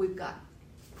 We've got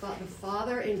the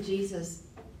Father and Jesus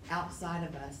outside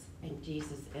of us and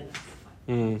Jesus in us.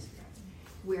 Mm-hmm.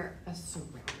 We're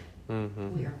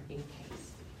surrounded. We are encased.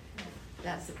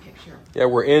 That's the picture. Yeah,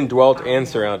 we're indwelt and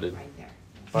surrounded. Right there.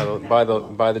 By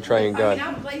the triune God.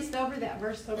 I've glazed over that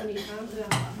verse so many times.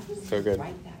 So good.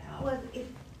 Write that out. Well,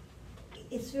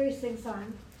 it's very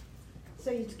sing-song. So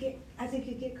I think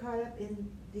you get caught up in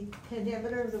the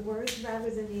pentameter of the words rather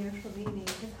than the actual meaning.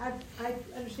 Because I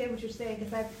understand what you're saying,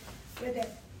 because I've read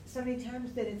that so many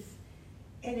times that it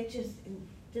just,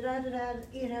 da-da-da-da,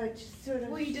 it just sort of.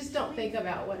 Well, you just don't think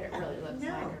about what it really looks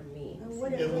like or means.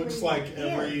 It looks like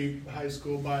every high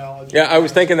school biology. Yeah, I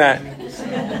was thinking that.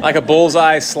 Like a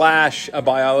bullseye / a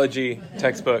biology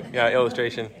textbook. Yeah,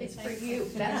 illustration. It's for you.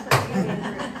 That's for you.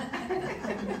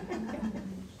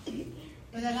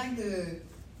 But I like the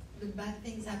bad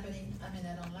things happening. I mean,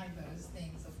 I don't like those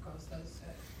things, of course. Those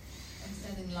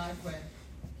instead in life where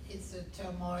it's a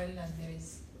turmoil and there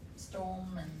is storm,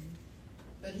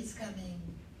 but he's coming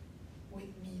with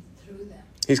me through them.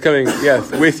 He's coming,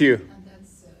 with you. And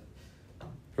that's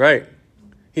right.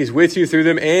 He's with you through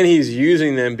them, and he's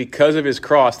using them because of his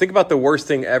cross. Think about the worst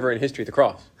thing ever in history, the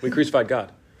cross. We crucified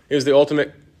God. It was the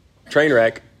ultimate train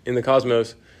wreck in the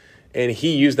cosmos, and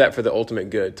he used that for the ultimate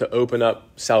good, to open up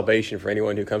salvation for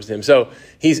anyone who comes to him. So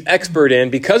he's expert in,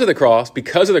 because of the cross,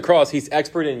 he's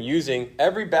expert in using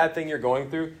every bad thing you're going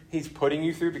through. He's putting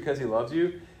you through because he loves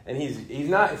you. And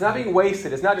it's not being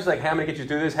wasted. It's not just like, hey, I'm going to get you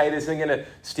through this. Hey, this isn't going to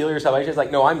steal your salvation. It's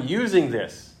like, no, I'm using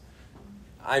this.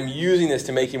 I'm using this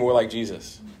to make you more like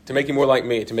Jesus, to make you more like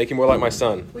me, to make you more like my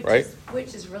son, right?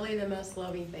 Which is really the most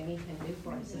loving thing he can do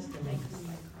for us, is to make us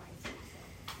like Christ.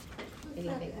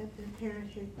 Anything. A parent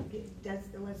who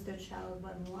lets their child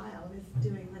run wild is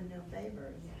doing them no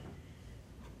favors.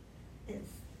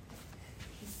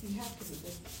 You have to be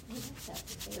good.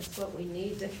 That's what we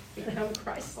need to become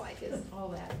Christ-like, is all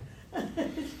that.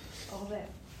 All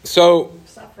that. So,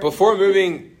 suffering. Before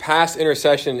moving past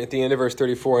intercession at the end of verse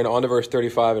 34 and on to verse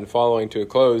 35 and following to a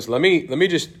close, let me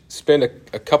just spend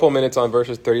a couple minutes on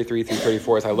verses 33 through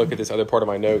 34 as I look at this other part of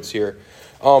my notes here.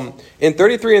 In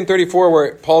 33 and 34,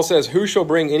 where Paul says, who shall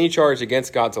bring any charge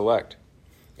against God's elect?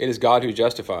 It is God who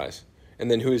justifies. And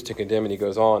then who is to condemn? And he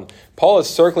goes on. Paul is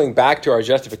circling back to our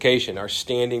justification, our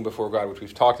standing before God, which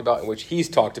we've talked about and which he's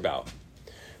talked about.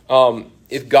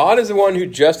 If God is the one who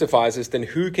justifies us, then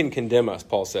who can condemn us,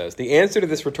 Paul says. The answer to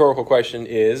this rhetorical question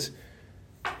is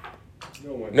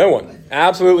no one.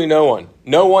 Absolutely no one.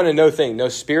 No one and no thing. No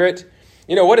spirit.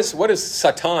 What is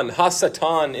Satan?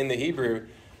 Ha-Satan in the Hebrew,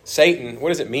 Satan, what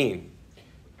does it mean?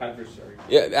 Adversary.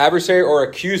 Yeah, adversary or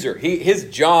accuser. His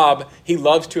job, he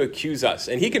loves to accuse us.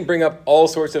 And he can bring up all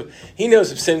sorts of, he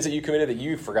knows of sins that you committed that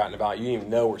you've forgotten about. You didn't even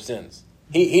know were sins.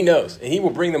 He knows. And he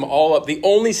will bring them all up. The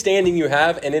only standing you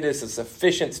have, and it is a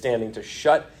sufficient standing to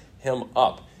shut him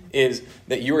up, is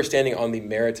that you are standing on the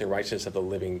merits and righteousness of the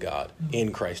living God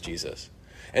in Christ Jesus.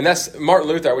 And that's Martin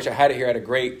Luther, I wish I had it here,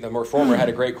 the reformer had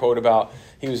a great quote about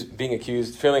he was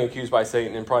feeling accused by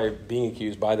Satan and probably being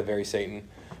accused by the very Satan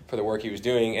for the work he was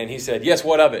doing. And he said, yes,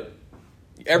 what of it?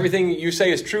 Everything you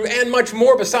say is true and much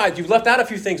more besides. You've left out a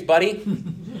few things, buddy.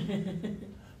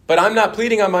 But I'm not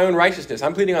pleading on my own righteousness.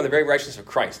 I'm pleading on the very righteousness of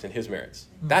Christ and his merits.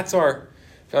 That's our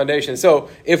foundation. So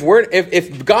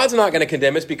if God's not going to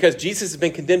condemn us because Jesus has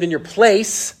been condemned in your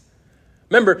place,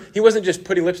 remember, he wasn't just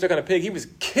putting lipstick on a pig. He was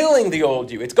killing the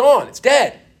old you. It's gone. It's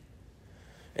dead.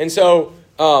 And so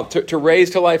to raise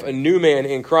to life a new man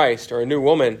in Christ or a new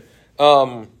woman,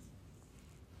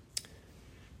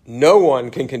 no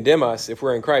one can condemn us if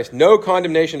we're in Christ. No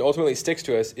condemnation ultimately sticks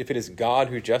to us if it is God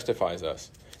who justifies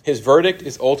us. His verdict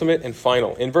is ultimate and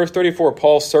final. In verse 34,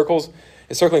 Paul is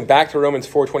circling back to Romans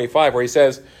 4:25, where he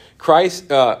says,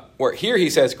 he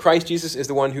says, Christ Jesus is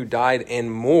the one who died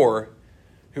and more,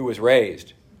 who was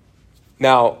raised.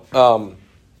 Now,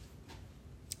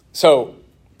 so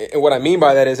what I mean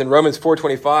by that is in Romans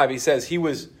 4:25, he says he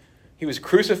was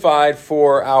crucified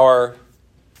for our,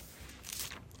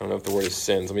 I don't know if the word is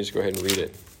sins. Let me just go ahead and read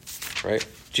it. Right?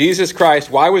 Jesus Christ,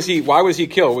 why was he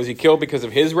killed? Was he killed because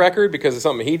of his record? Because of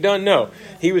something he'd done? No.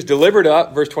 He was delivered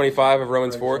up, verse 25 of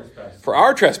Romans 4, for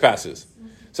our trespasses.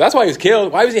 So that's why he was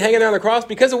killed. Why was he hanging there on the cross?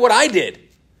 Because of what I did.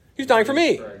 He was dying for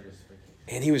me.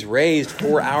 And he was raised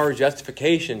for our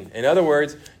justification. In other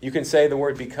words, you can say the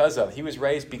word because of. He was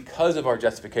raised because of our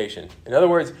justification. In other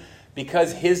words,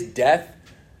 because his death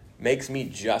makes me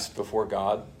just before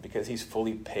God, because he's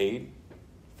fully paid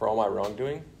for all my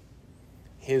wrongdoing,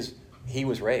 he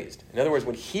was raised. In other words,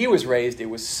 when he was raised, it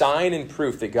was sign and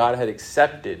proof that God had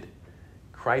accepted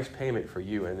Christ's payment for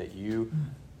you and that you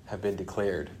have been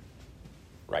declared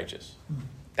righteous.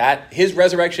 That his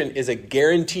resurrection is a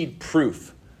guaranteed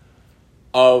proof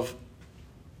of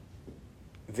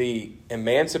the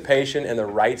emancipation and the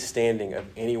right standing of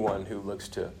anyone who looks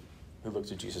to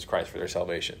Jesus Christ for their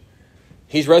salvation.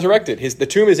 He's resurrected. The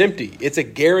tomb is empty. It's a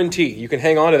guarantee. You can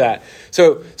hang on to that.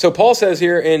 So Paul says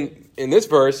here in this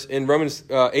verse in Romans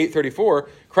 8:34,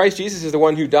 Christ Jesus is the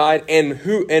one who died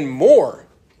and more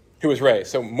who was raised.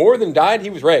 So more than died, he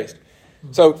was raised.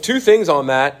 So two things on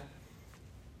that.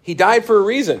 He died for a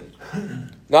reason.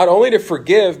 Not only to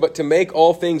forgive, but to make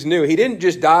all things new. He didn't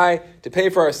just die to pay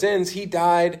for our sins. He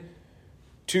died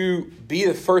to be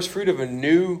the first fruit of a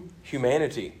new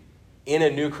humanity in a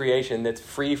new creation that's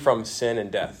free from sin and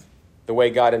death, the way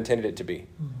God intended it to be.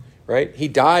 Right? He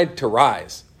died to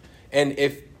rise. And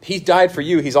if he died for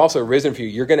you, he's also risen for you.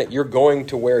 You're going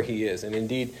to where he is. And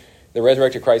indeed, the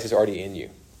resurrected Christ is already in you.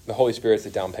 The Holy Spirit's the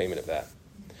down payment of that.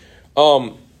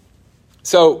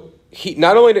 So he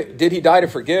not only did he die to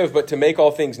forgive, but to make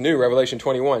all things new, Revelation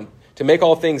 21. To make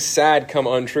all things sad come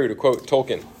untrue, to quote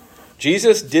Tolkien.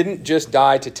 Jesus didn't just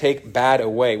die to take bad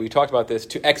away. We talked about this,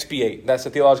 to expiate. That's the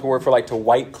theological word for to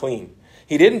wipe clean.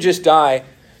 He didn't just die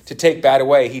to take bad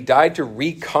away. He died to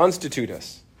reconstitute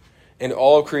us in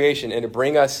all of creation and to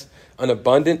bring us an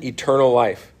abundant eternal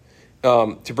life.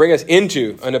 To bring us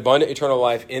into an abundant eternal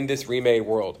life in this remade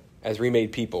world as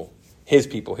remade people, his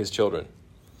children.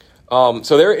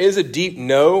 So there is a deep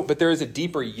no, but there is a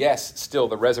deeper yes still,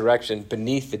 the resurrection,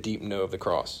 beneath the deep no of the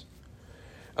cross.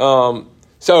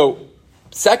 So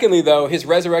secondly, though, his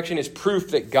resurrection is proof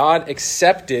that God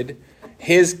accepted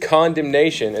his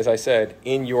condemnation, as I said,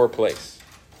 in your place.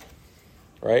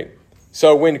 Right?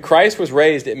 So when Christ was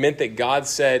raised, it meant that God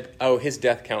said, oh, his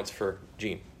death counts for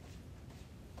Gene.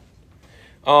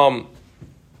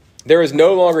 There is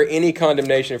no longer any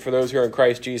condemnation for those who are in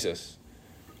Christ Jesus.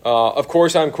 Of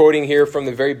course, I'm quoting here from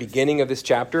the very beginning of this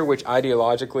chapter, which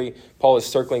ideologically Paul is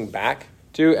circling back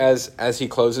to as he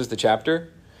closes the chapter.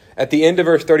 At the end of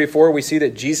verse 34, we see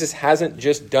that Jesus hasn't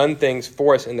just done things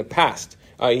for us in the past.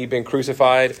 He'd been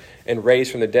crucified and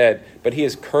raised from the dead, but he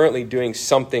is currently doing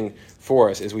something for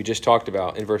us, as we just talked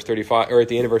about in verse 35, or at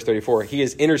the end of verse 34. He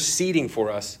is interceding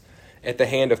for us at the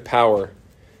hand of power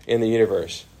in the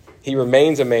universe. He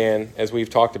remains a man, as we've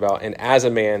talked about, and as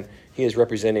a man, he is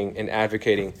representing and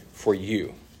advocating for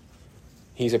you.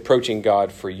 He's approaching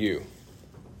God for you.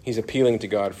 He's appealing to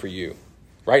God for you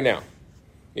right now,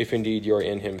 if indeed you're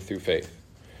in him through faith.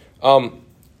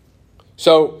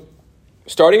 So,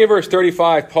 starting in verse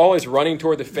 35, Paul is running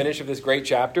toward the finish of this great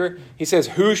chapter. He says,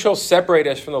 who shall separate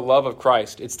us from the love of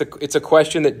Christ? It's a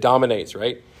question that dominates,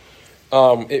 right?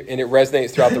 And it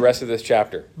resonates throughout the rest of this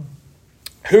chapter.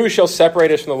 Who shall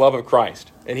separate us from the love of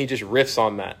Christ? And he just riffs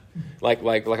on that, like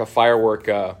a firework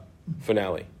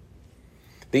finale.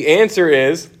 The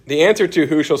answer to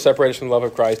who shall separate us from the love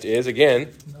of Christ is,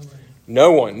 again,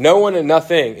 no one and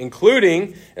nothing,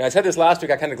 including, and I said this last week,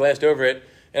 I kind of glanced over it,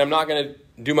 and I'm not going to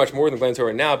do much more than glance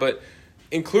over it now, but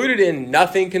included in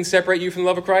nothing can separate you from the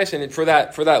love of Christ. And for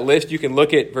that list, you can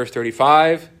look at verse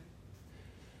 35.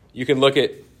 You can look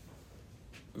at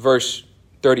verse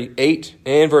 38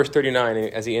 and verse 39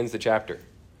 as he ends the chapter.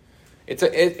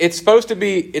 It's supposed to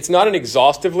be, it's not an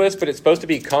exhaustive list, but it's supposed to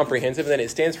be comprehensive, and then it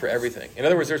stands for everything. In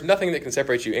other words, there's nothing that can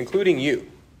separate you, including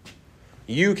you.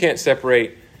 You can't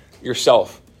separate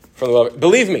yourself from the love.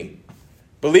 Believe me,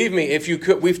 if you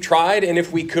could, we've tried, and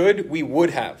if we could, we would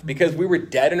have. Because we were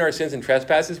dead in our sins and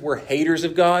trespasses. We're haters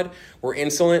of God. We're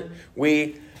insolent.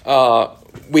 We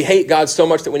hate God so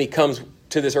much that when he comes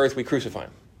to this earth, we crucify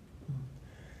him.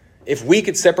 If we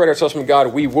could separate ourselves from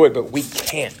God, we would, but we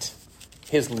can't.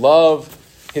 His love,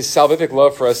 his salvific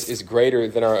love for us is greater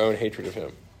than our own hatred of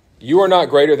him. You are not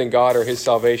greater than God or his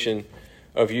salvation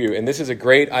of you. And this is a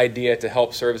great idea to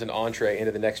help serve as an entree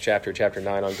into the next chapter, chapter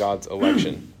 9, on God's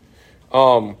election.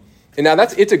 And now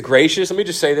it's a gracious, let me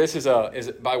just say this is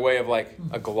by way of like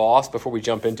a gloss before we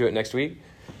jump into it next week.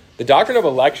 The doctrine of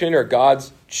election, or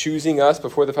God's choosing us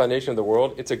before the foundation of the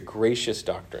world, it's a gracious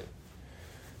doctrine.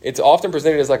 It's often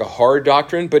presented as like a hard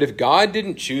doctrine, but if God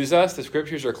didn't choose us, the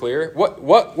scriptures are clear.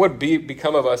 What would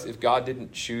become of us if God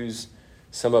didn't choose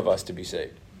some of us to be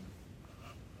saved?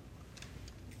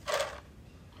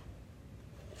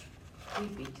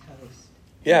 We'd be toast.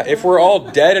 Yeah, if we're all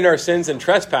dead in our sins and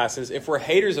trespasses, if we're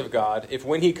haters of God, if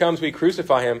when he comes we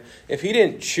crucify him, if he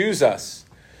didn't choose us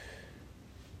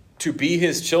to be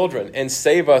his children and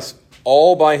save us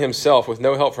all by himself with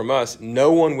no help from us,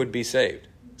 no one would be saved.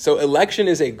 So election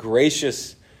is a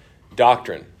gracious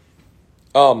doctrine.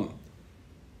 God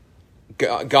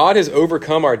has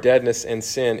overcome our deadness and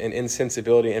sin and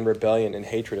insensibility and rebellion and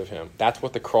hatred of him. That's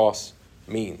what the cross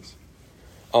means.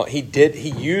 He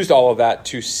used all of that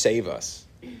to save us.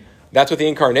 That's what the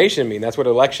incarnation means. That's what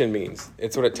election means.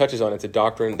 It's what it touches on. It's a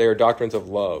doctrine. They are doctrines of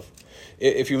love.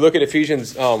 If you look at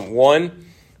Ephesians 1,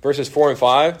 verses 4 and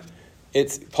 5,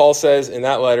 Paul says in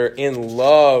that letter, in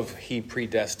love he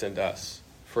predestined us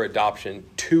for adoption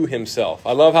to himself.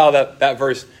 I love how that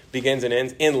verse begins and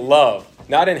ends. In love,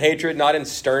 not in hatred, not in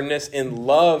sternness. In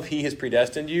love, he has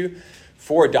predestined you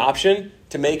for adoption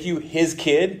to make you his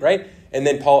kid, right? And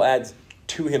then Paul adds,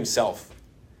 to himself,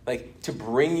 like to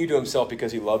bring you to himself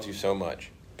because he loves you so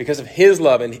much. Because of his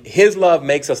love, and his love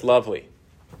makes us lovely.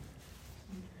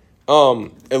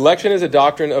 Election is a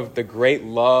doctrine of the great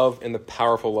love and the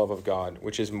powerful love of God,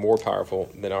 which is more powerful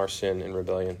than our sin and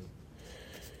rebellion.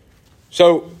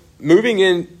 So moving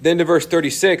in then to verse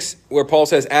 36, where Paul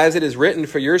says, as it is written,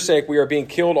 for your sake we are being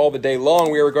killed all the day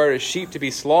long. We are regarded as sheep to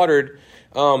be slaughtered.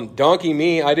 Donkey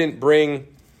me, I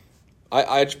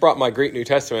just brought my Greek New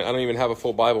Testament. I don't even have a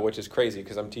full Bible, which is crazy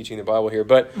because I'm teaching the Bible here.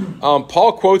 But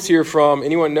Paul quotes here from,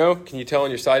 anyone know? Can you tell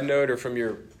on your side note or from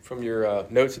your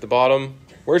notes at the bottom?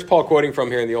 Where's Paul quoting from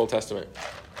here in the Old Testament?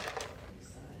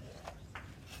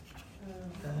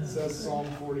 It says Psalm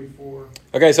 44.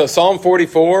 Okay, so Psalm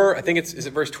 44, I think is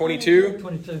it verse 22?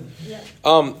 22. Yeah.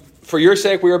 For your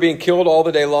sake we are being killed all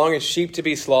the day long as sheep to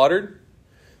be slaughtered.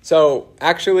 So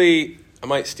actually, I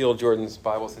might steal Jordan's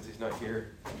Bible since he's not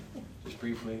here. Just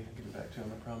briefly, I'll give it back to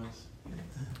him, I promise.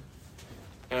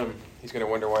 He's going to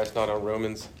wonder why it's not on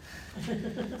Romans.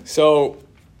 So,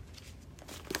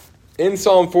 in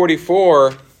Psalm 44,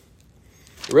 it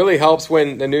really helps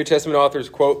when the New Testament authors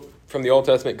quote from the Old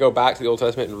Testament, go back to the Old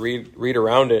Testament and read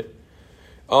around it.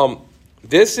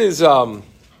 This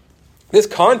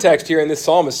context here in this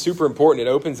psalm is super important.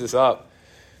 It opens this up.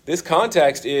 This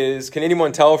context is, can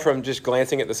anyone tell from just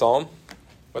glancing at the psalm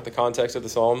what the context of the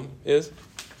psalm is?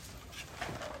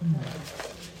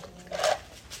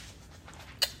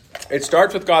 It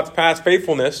starts with God's past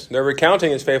faithfulness. They're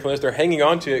recounting his faithfulness. They're hanging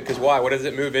on to it because why? What does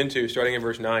it move into starting in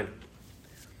verse 9?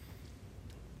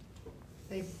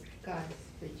 God's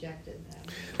rejected them.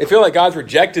 They feel like God's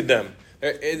rejected them.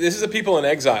 This is a people in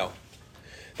exile.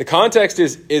 The context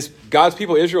is God's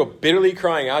people, Israel, bitterly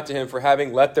crying out to him for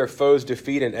having let their foes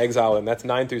defeat and exile them. That's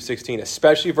 9 through 16,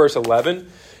 especially verse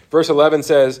 11. Verse 11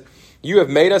 says, you have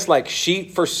made us like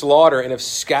sheep for slaughter and have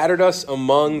scattered us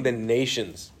among the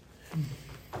nations.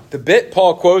 The bit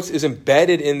Paul quotes is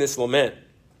embedded in this lament.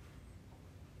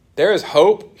 There is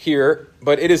hope here,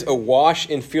 but it is awash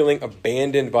in feeling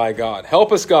abandoned by God.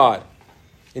 Help us, God.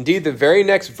 Indeed, the very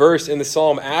next verse in the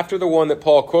psalm after the one that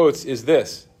Paul quotes is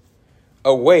this.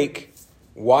 Awake,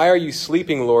 why are you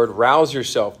sleeping, Lord? Rouse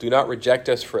yourself. Do not reject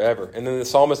us forever. And then the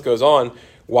psalmist goes on,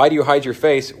 why do you hide your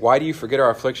face? Why do you forget our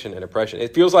affliction and oppression?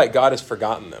 It feels like God has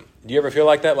forgotten them. Do you ever feel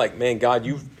like that? Like, man, God,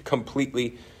 you've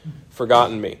completely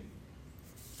forgotten me.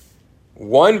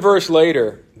 One verse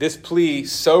later, this plea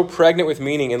so pregnant with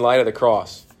meaning in light of the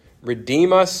cross.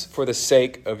 Redeem us for the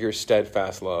sake of your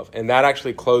steadfast love. And that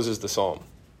actually closes the psalm.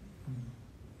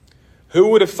 Who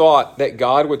would have thought that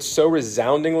God would so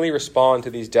resoundingly respond to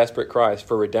these desperate cries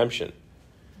for redemption,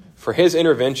 for his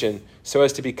intervention, so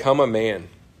as to become a man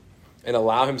and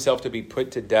allow himself to be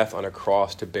put to death on a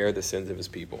cross to bear the sins of his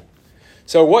people?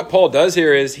 So what Paul does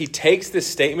here is he takes this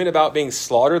statement about being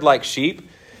slaughtered like sheep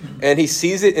and he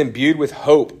sees it imbued with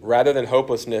hope rather than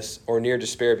hopelessness or near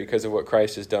despair because of what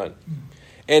Christ has done.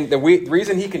 And the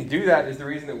reason he can do that is the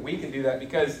reason that we can do that,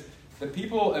 because the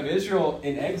people of Israel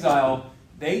in exile,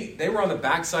 they were on the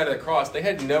backside of the cross. They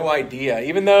had no idea,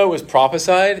 even though it was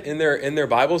prophesied in their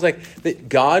Bibles, like that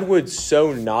God would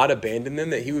so not abandon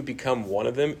them that he would become one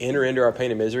of them, enter into our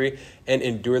pain and misery, and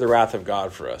endure the wrath of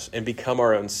God for us, and become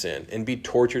our own sin, and be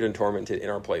tortured and tormented in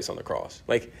our place on the cross.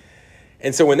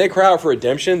 And so when they cry out for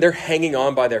redemption, they're hanging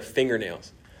on by their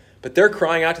fingernails. But they're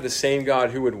crying out to the same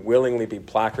God who would willingly be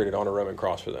placarded on a Roman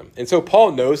cross for them. And so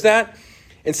Paul knows that.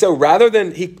 And so rather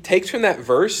than, he takes from that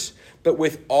verse, but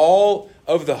with all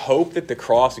of the hope that the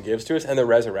cross gives to us and the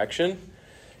resurrection,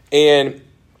 and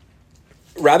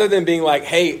rather than being like,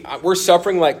 hey, we're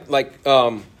suffering like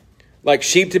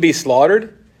sheep to be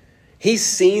slaughtered, he's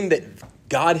seen that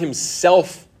God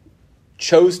himself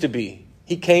chose to be.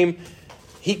 He came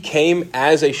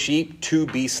as a sheep to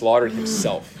be slaughtered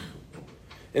himself.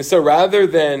 And so rather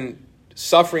than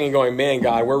suffering and going, man,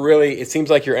 God, it seems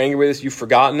like you're angry with us, you've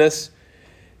forgotten us,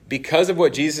 because of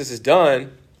what Jesus has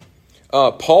done,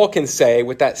 Paul can say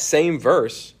with that same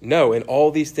verse, no, in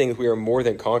all these things we are more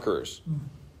than conquerors.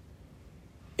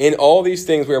 In all these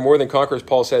things we are more than conquerors,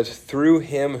 Paul says, through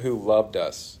him who loved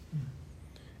us.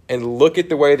 And look at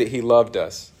the way that he loved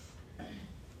us.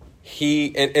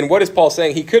 And what is Paul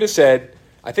saying? He could have said,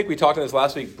 I think we talked on this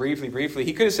last week briefly.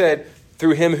 He could have said,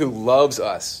 through him who loves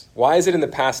us. Why is it in the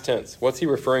past tense? What's he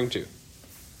referring to?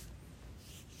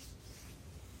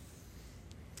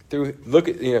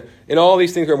 In all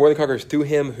these things we are more than conquerors through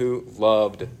him who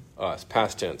loved us.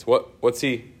 Past tense. What's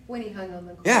he? When he hung on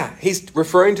the cross. Yeah, he's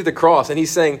referring to the cross, and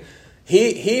he's saying,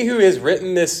 he who has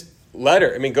written this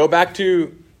letter,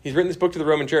 he's written this book to the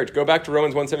Roman church. Go back to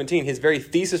Romans 1:17. His very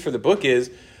thesis for the book is,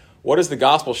 what does the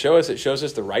gospel show us? It shows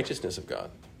us the righteousness of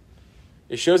God.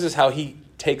 It shows us how he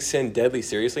takes sin deadly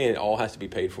seriously, and it all has to be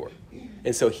paid for.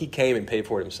 And so he came and paid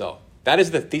for it himself. That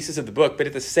is the thesis of the book. But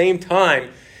at the same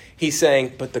time, he's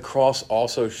saying, but the cross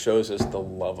also shows us the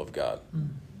love of God.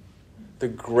 The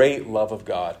great love of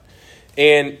God.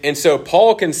 And so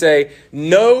Paul can say,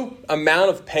 no amount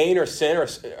of pain or sin or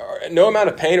no amount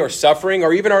of pain or suffering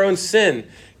or even our own sin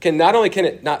can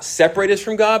it not separate us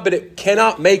from God, but it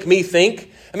cannot make me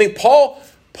think.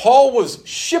 Paul was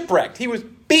shipwrecked. He was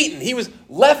beaten. He was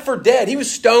left for dead. He was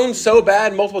stoned so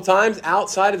bad multiple times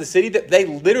outside of the city that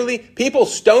people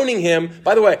stoning him,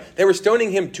 by the way, they were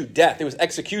stoning him to death. It was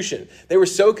execution. They were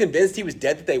so convinced he was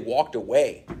dead that they walked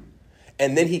away.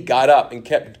 And then he got up and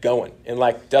kept going and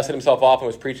dusted himself off and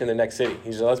was preaching in the next city.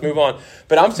 He said, let's move on.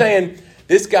 But I'm saying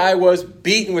this guy was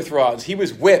beaten with rods. He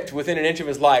was whipped within an inch of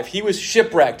his life. He was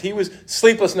shipwrecked. He was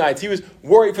sleepless nights. He was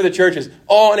worried for the churches.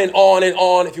 On and on and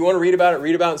on. If you want to read about it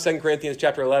in 2 Corinthians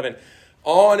chapter 11.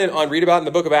 On and on. Read about it in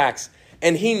the book of Acts.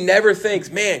 And he never thinks,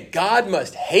 man, God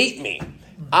must hate me.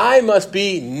 I must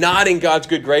be not in God's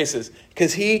good graces.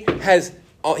 Because he's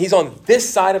on this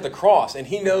side of the cross. And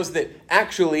he knows that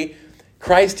actually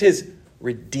Christ has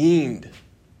redeemed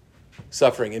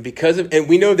suffering. And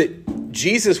we know that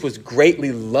Jesus was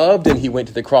greatly loved and he went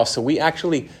to the cross. So we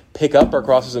actually pick up our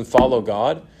crosses and follow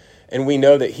God. And we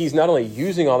know that he's not only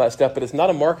using all that stuff, but it's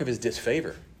not a mark of his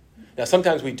disfavor. Now,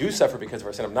 sometimes we do suffer because of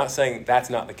our sin. I'm not saying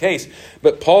that's not the case.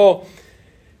 But Paul,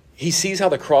 he sees how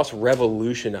the cross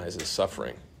revolutionizes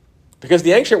suffering. Because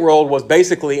the ancient world was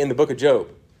basically in the book of Job.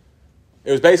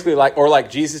 It was basically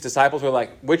like Jesus' disciples were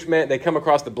like, which man, they come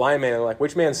across the blind man and like,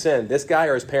 which man sinned, this guy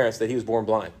or his parents, that he was born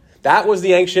blind? That was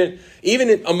the ancient,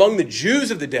 even among the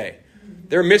Jews of the day,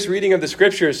 their misreading of the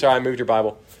scriptures. Sorry, I moved your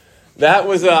Bible. That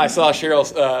was, I saw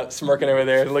Cheryl smirking over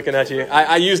there looking at you.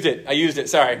 I used it.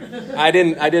 Sorry. I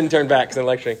didn't turn back because I'm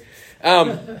lecturing.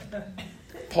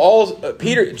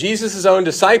 Jesus' own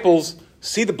disciples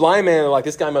see the blind man and they're like,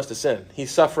 this guy must have sinned. He's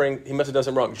suffering. He must have done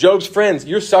something wrong. Job's friends,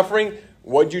 you're suffering.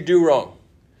 What'd you do wrong?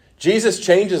 Jesus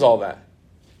changes all that.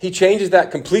 He changes that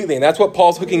completely. And that's what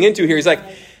Paul's hooking into here. He's like,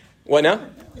 what now?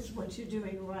 It's what you're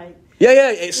doing right.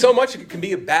 Yeah. So much it can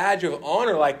be a badge of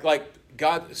honor. Like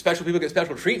God, special people get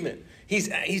special treatment. He's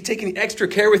taking extra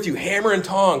care with you. Hammer and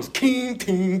tongs. Ting,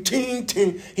 ting, ting,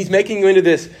 ting. He's making you into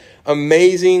this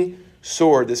amazing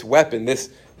sword, this weapon, this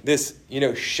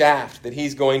shaft that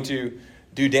he's going to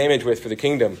do damage with for the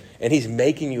kingdom. And he's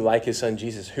making you like his son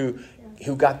Jesus, who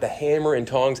got the hammer and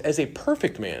tongs as a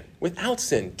perfect man, without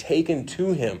sin, taken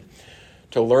to him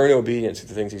to learn obedience to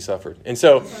the things he suffered. And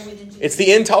so it's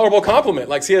the intolerable compliment,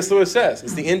 like C.S. Lewis says.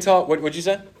 It's the what'd you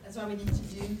say? That's what we need to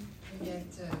do. We get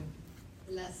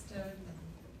Leicester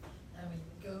and we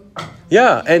go.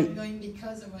 Yeah, and going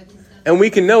because of what he's done. And we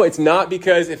can know it's not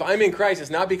because, if I'm in Christ,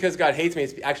 it's not because God hates me.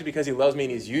 It's actually because he loves me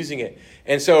and he's using it.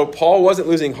 And so Paul wasn't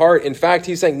losing heart. In fact,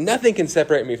 he's saying nothing can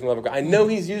separate me from the love of God. I know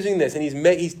he's using this and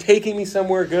he's taking me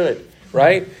somewhere good,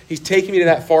 right? He's taking me to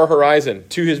that far horizon,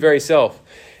 to his very self.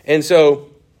 And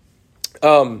so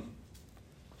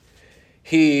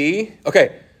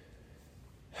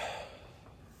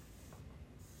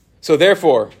So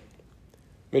therefore,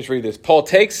 let me just read this. Paul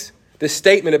takes this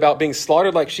statement about being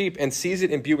slaughtered like sheep and sees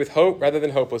it imbued with hope rather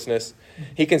than hopelessness.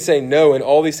 He can say, no, in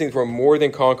all these things we're more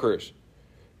than conquerors.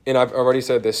 And I've already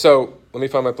said this. So let me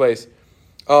find my place.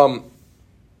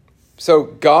 So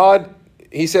God,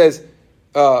 he says,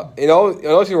 in all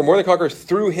things we're more than conquerors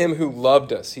through him who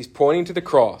loved us. He's pointing to the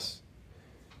cross.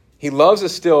 He loves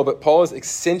us still, but Paul is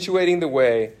accentuating the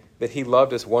way that he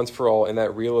loved us once for all in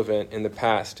that real event in the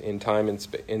past, in time and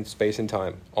in space and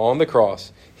time. On the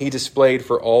cross, he displayed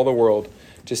for all the world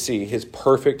to see his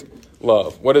perfect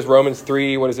love. What does Romans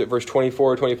 3, verse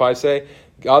 24 or 25 say?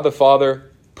 God the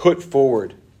Father put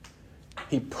forward.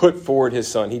 He put forward his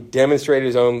Son. He demonstrated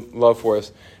his own love for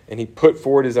us, and he put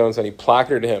forward his own Son. He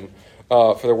placarded him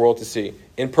for the world to see.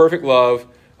 In perfect love,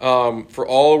 for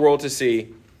all the world to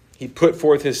see, he put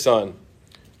forth his Son.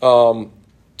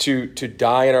 To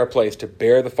die in our place, to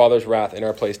bear the Father's wrath in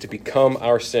our place, to become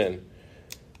our sin.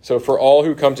 So for all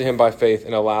who come to him by faith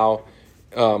and allow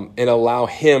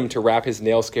him to wrap his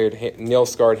nail-scarred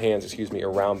hands,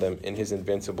 around them in his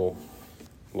invincible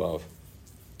love.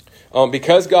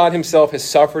 Because God himself has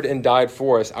suffered and died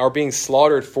for us, our being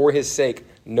slaughtered for his sake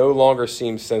no longer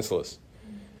seems senseless.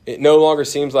 It no longer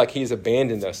seems like he's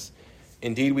abandoned us.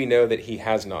 Indeed, we know that he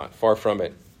has not. Far from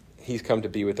it. He's come to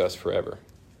be with us forever.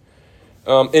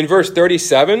 In verse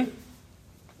 37,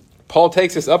 Paul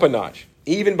takes us up a notch,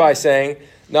 even by saying,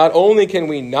 not only can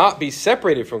we not be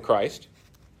separated from Christ,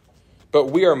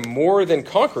 but we are more than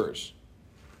conquerors.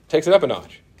 Takes it up a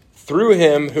notch. Through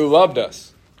him who loved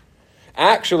us.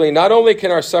 Actually, not only can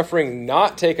our suffering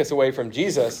not take us away from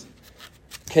Jesus,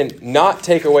 can not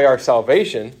take away our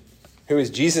salvation, who is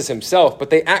Jesus himself,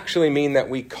 but they actually mean that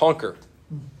we conquer.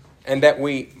 And that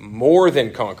we more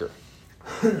than conquer.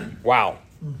 Wow.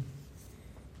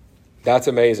 That's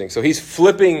amazing. So he's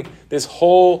flipping this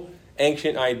whole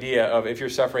ancient idea of if you're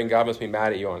suffering, God must be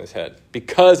mad at you on his head.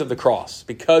 Because of the cross,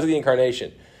 because of the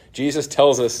incarnation. Jesus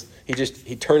tells us,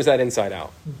 he turns that inside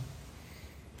out.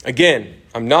 Again,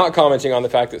 I'm not commenting on the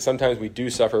fact that sometimes we do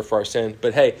suffer for our sin.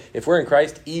 But hey, if we're in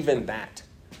Christ, even that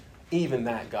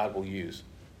God will use.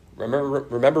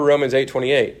 Remember Romans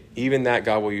 8:28. Even that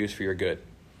God will use for your good.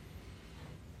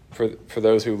 For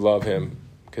those who love him,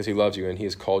 because he loves you and he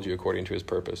has called you according to his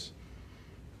purpose.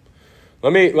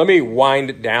 Let me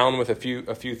wind down with a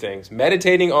few things.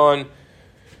 Meditating on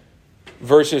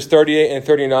verses 38 and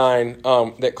 39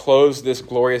 that close this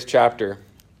glorious chapter.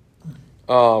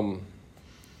 Our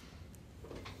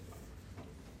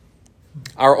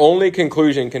only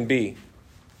conclusion can be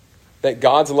that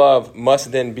God's love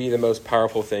must then be the most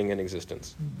powerful thing in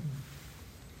existence.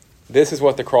 This is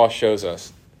what the cross shows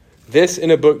us. This in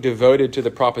a book devoted to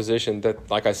the proposition that,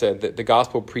 like I said, that the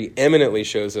gospel preeminently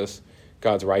shows us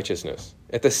God's righteousness.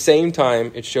 At the same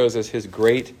time, it shows us his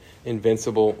great,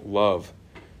 invincible love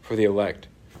for the elect.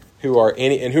 Who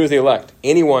is the elect?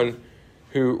 Anyone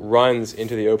who runs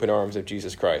into the open arms of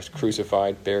Jesus Christ,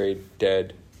 crucified, buried,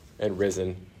 dead, and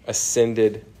risen,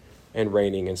 ascended, and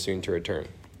reigning, and soon to return.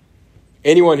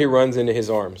 Anyone who runs into his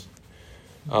arms.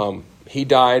 He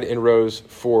died and rose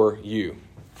for you,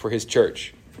 for his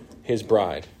church, his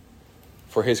bride,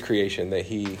 for his creation that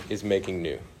he is making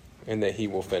new and that he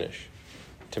will finish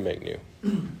to make new.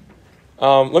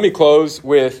 Let me close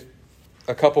with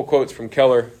a couple quotes from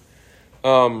Keller,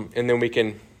 and then we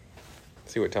can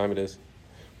see what time it is.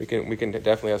 We can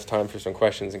definitely have time for some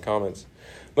questions and comments.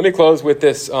 Let me close with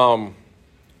this,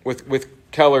 with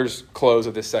Keller's close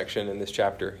of this section in this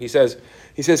chapter. He says,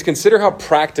 consider how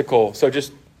practical. So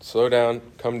just slow down,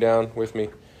 come down with me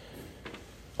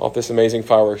off this amazing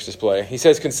fireworks display. He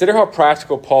says, consider how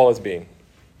practical Paul is being.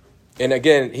 And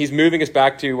again, he's moving us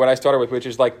back to what I started with, which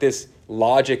is like this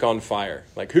logic on fire.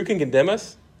 Like, who can condemn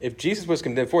us? If Jesus was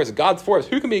condemned for us, God's for us,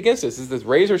 who can be against us? This is this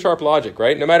razor-sharp logic,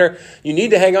 right? No matter, you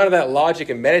need to hang on to that logic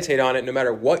and meditate on it no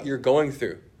matter what you're going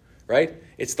through, right?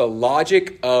 It's the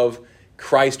logic of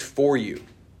Christ for you.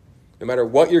 No matter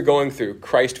what you're going through,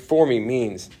 Christ for me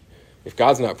means if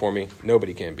God's not for me,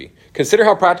 nobody can be. Consider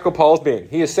how practical Paul's being.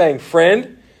 He is saying,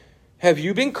 friend, have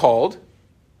you been called?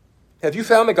 Have you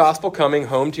found the gospel coming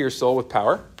home to your soul with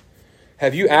power?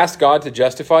 Have you asked God to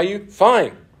justify you?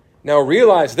 Fine. Now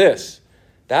realize this.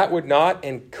 That would not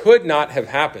and could not have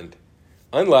happened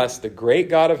unless the great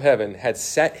God of heaven had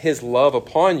set his love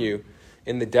upon you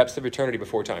in the depths of eternity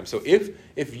before time. So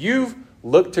if you've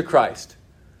looked to Christ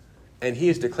and he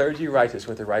has declared you righteous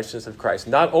with the righteousness of Christ,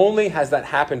 not only has that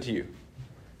happened to you,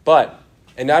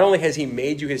 and not only has he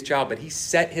made you his child, but he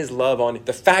set his love on you.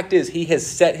 The fact is, he has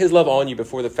set his love on you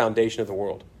before the foundation of the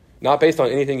world, not based on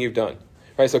anything you've done.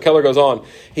 Right? So Keller goes on.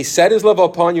 He set his love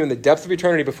upon you in the depths of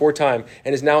eternity before time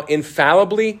and is now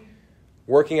infallibly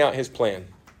working out his plan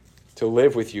to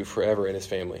live with you forever in his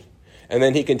family. And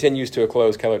then he continues to a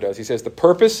close, Keller does. He says, the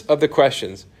purpose of the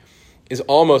questions is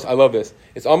almost, I love this,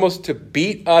 it's almost to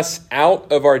beat us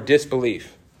out of our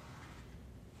disbelief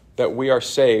that we are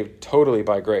saved totally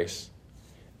by grace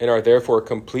and are therefore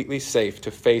completely safe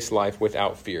to face life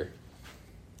without fear.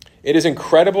 It is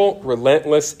incredible,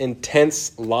 relentless,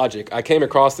 intense logic. I came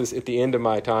across this at the end of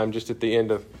my time, just at the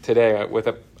end of today.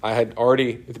 I had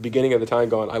already, at the beginning of the time,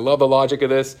 gone, I love the logic of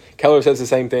this. Keller says the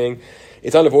same thing.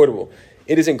 It's unavoidable.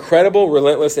 It is incredible,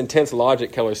 relentless, intense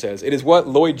logic, Keller says. It is what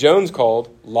Lloyd Jones called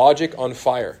logic on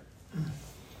fire.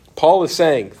 Paul is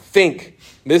saying, think.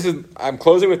 I'm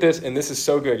closing with this, and this is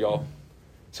so good, y'all.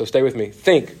 So stay with me.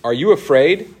 Think. Are you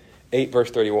afraid? 8 verse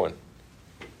 31.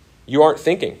 You aren't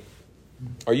thinking.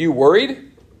 Are you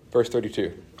worried? Verse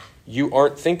 32. You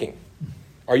aren't thinking.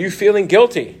 Are you feeling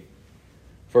guilty?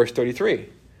 Verse 33.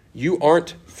 You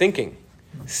aren't thinking.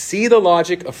 See the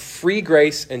logic of free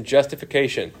grace and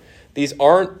justification. These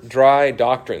aren't dry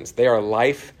doctrines. They are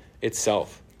life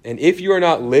itself. And if you are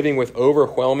not living with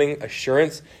overwhelming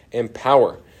assurance and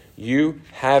power, you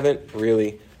haven't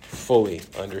really fully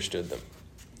understood them.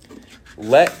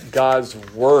 Let God's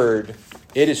word,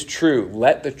 it is true.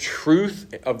 Let the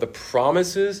truth of the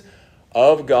promises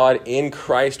of God in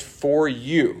Christ for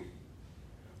you,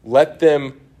 let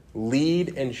them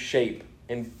lead and shape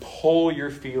and pull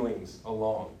your feelings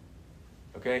along.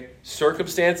 Okay?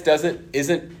 Circumstance doesn't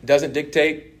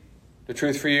dictate the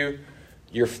truth for you.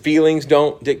 Your feelings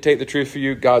don't dictate the truth for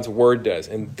you. God's word does.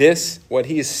 And this, what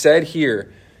he has said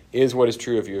here, is what is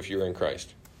true of you if you're in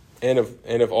Christ. And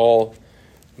of all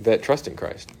that trust in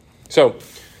Christ. So,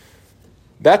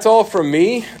 that's all from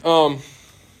me. What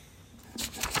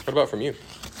about from you?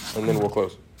 And then we'll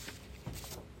close.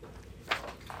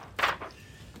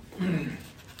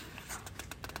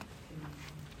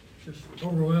 Just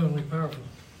overwhelmingly powerful.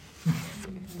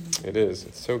 It is.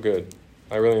 It's so good.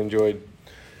 I really enjoyed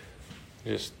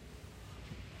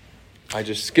I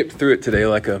just skipped through it today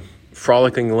like a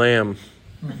frolicking lamb.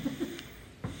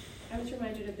 I was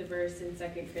reminded of the verse in 2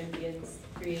 Corinthians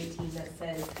 3:18 that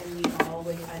says, and we all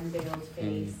with unveiled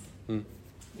face,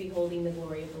 beholding the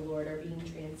glory of the Lord, are being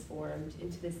transformed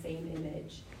into the same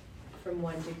image from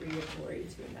one degree of glory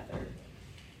to another.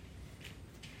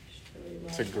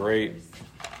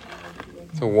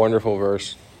 It's a wonderful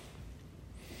verse.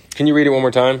 Can you read it one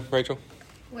more time, Rachel?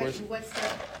 What's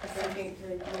that? 2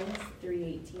 Corinthians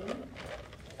 3:18.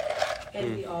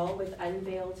 And we all with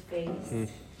unveiled face,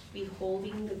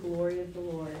 beholding the glory of the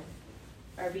Lord,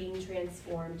 are being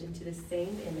transformed into the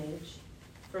same image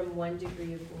from one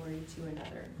degree of glory to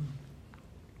another.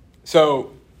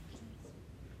 So,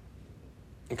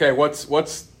 okay, what's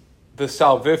the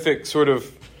salvific sort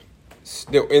of,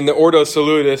 in the Ordo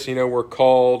Salutis, we're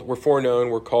called, we're foreknown,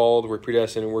 we're called, we're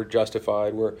predestined, and we're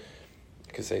justified, we're,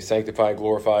 I could say, sanctified,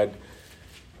 glorified.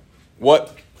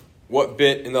 What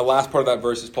bit in the last part of that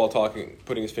verse is Paul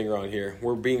putting his finger on here?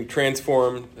 We're being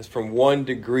transformed from one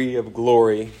degree of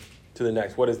glory to the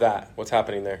next. What is that? What's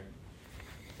happening there?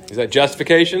 Is that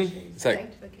justification?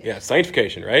 Sanctification.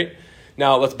 Sanctification, right?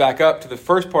 Now let's back up to the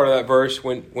first part of that verse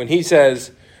when he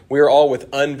says we are all with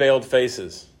unveiled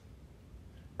faces,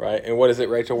 right? And what is it,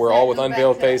 Rachel? We're all with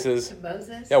unveiled faces. To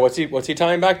Moses? Yeah. What's he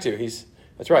tying back to?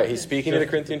 That's right. He's speaking to the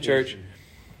Corinthian church.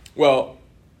 Well,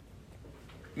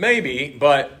 maybe,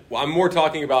 but I'm more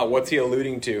talking about what's he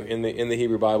alluding to in the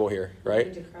Hebrew Bible here, right?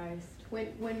 Into Christ.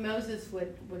 When Moses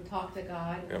would talk to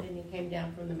God, and then he came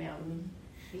down from the mountain,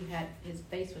 his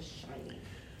face was shiny.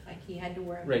 Like he had to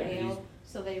wear a veil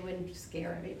so they wouldn't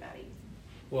scare everybody.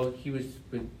 Well, the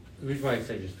reason why I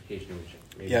said justification, which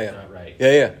maybe is not right.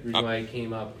 Yeah. The reason why it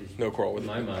came up is, no quarrel with in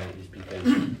my mind, is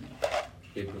because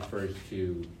it refers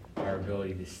to our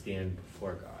ability to stand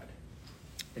before God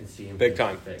and see him. Big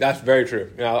time. That's very true.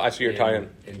 I see your tie-in.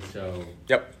 And so,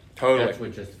 yep, totally. That's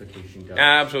what justification does.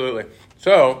 Absolutely.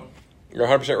 So, you're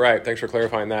 100% right. Thanks for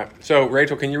clarifying that. So,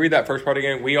 Rachel, can you read that first part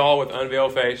again? We all with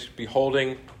unveiled face,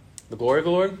 beholding the glory of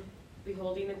the Lord?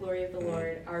 Beholding the glory of the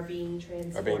Lord, are being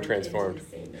transformed. Into the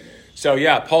same image. So,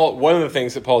 yeah, Paul. One of the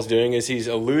things that Paul's doing is he's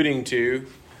alluding to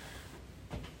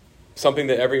something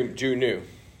that every Jew knew,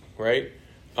 right?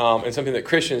 And something that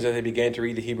Christians, as they began to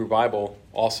read the Hebrew Bible,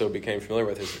 also became familiar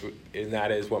with, and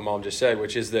that is what Mom just said,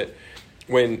 which is that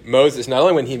when Moses, not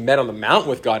only when he met on the mountain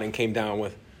with God and came down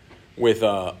with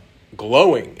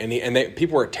glowing, and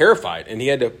people were terrified, and he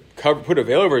had to put a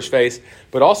veil over his face,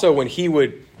 but also when he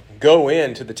would go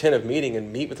into the tent of meeting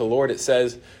and meet with the Lord,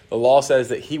 the law says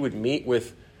that he would meet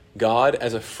with God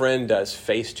as a friend does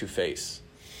face to face.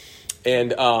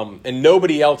 And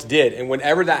nobody else did. And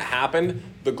whenever that happened,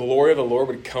 the glory of the Lord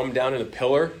would come down in a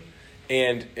pillar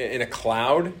and in a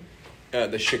cloud,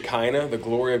 the Shekinah, the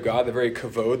glory of God, the very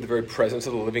kavod, the very presence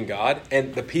of the living God.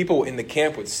 And the people in the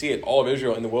camp would see it, all of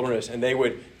Israel in the wilderness, and they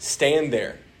would stand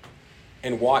there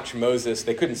and watch Moses.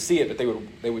 They couldn't see it, but they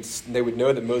would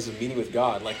know that Moses was meeting with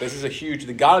God. Like, this is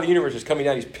the God of the universe is coming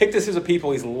down. He's picked us as a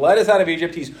people. He's led us out of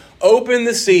Egypt. He's opened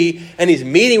the sea, and he's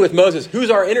meeting with Moses,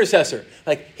 who's our intercessor.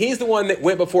 Like, he's the one that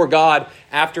went before God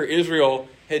after Israel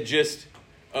had just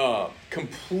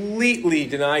completely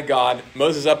denied God.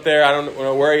 Moses up there, I don't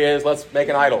know where he is. Let's make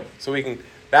an idol so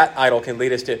that idol can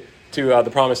lead us to the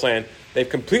promised land. They've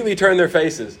completely turned their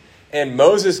faces, and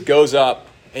Moses goes up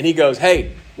and he goes,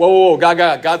 hey, whoa,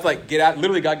 God's like, get out.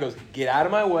 Literally, God goes, get out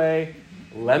of my way.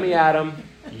 Let me at them.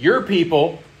 Your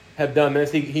people have done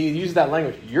this. He uses that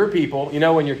language. Your people,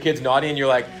 when your kid's naughty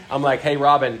and I'm like, hey,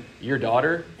 Robin, your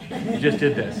daughter, you just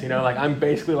did this. Like, I'm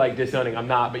basically like disowning. I'm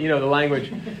not, but the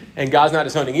language, and God's not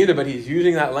disowning either, but he's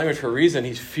using that language for a reason.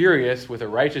 He's furious with a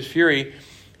righteous fury.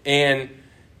 And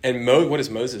what does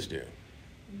Moses do?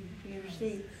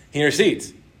 He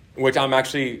intercedes, which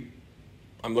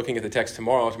I'm looking at the text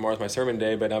tomorrow. Tomorrow's my sermon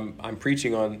day, but I'm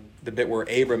preaching on the bit where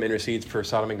Abram intercedes for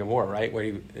Sodom and Gomorrah, right?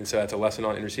 And so that's a lesson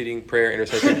on interceding prayer,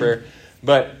 intercessory prayer.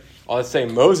 But I'll say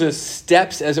Moses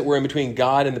steps, as it were, in between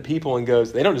God and the people and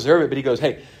goes, they don't deserve it, but he goes,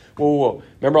 hey, whoa.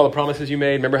 Remember all the promises you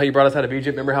made? Remember how you brought us out of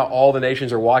Egypt? Remember how all the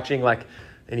nations are watching?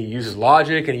 And he uses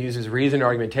logic and he uses reason and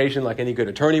argumentation like any good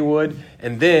attorney would.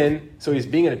 And then, so he's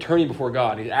being an attorney before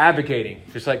God. He's advocating,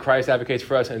 just like Christ advocates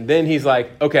for us. And then he's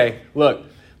like, okay, look,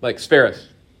 spare us.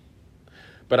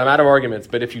 But I'm out of arguments.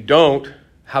 But if you don't,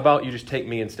 how about you just take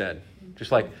me instead?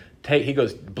 Just he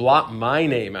goes, blot my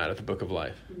name out of the book of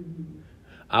life.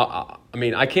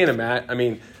 I can't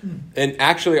imagine. And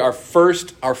actually our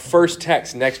first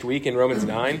text next week in Romans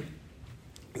 9,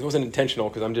 it wasn't intentional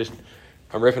because I'm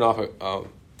riffing off of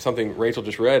something Rachel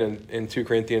just read in 2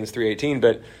 Corinthians 3:18.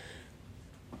 But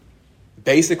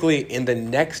basically in the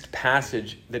next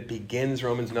passage that begins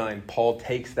Romans 9, Paul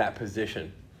takes that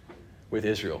position with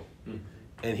Israel.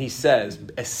 And he says,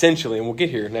 essentially, and we'll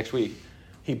get here next week,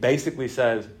 he basically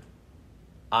says,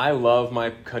 I love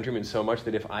my countrymen so much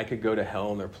that if I could go to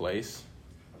hell in their place,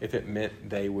 if it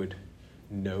meant they would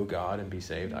know God and be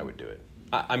saved, I would do it.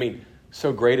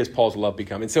 So great has Paul's love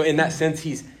become. And so in that sense,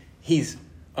 he's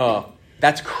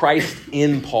that's Christ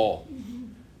in Paul,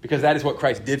 because that is what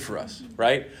Christ did for us,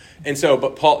 right? And so,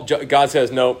 but God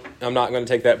says, no, I'm not going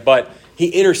to take that. But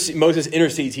Moses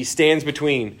intercedes. He stands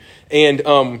between.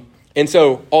 And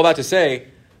so all that to say,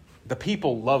 the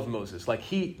people love Moses.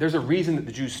 There's a reason that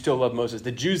the Jews still love Moses.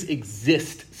 The Jews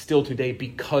exist still today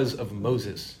because of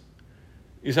Moses.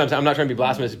 You know what I'm saying? I'm not trying to be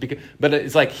blasphemous, but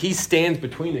it's like he stands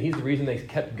between them. He's the reason they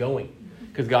kept going.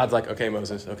 Because God's like, okay,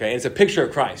 Moses, okay. And it's a picture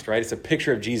of Christ, right? It's a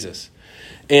picture of Jesus.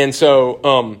 And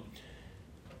so,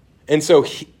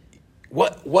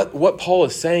 what Paul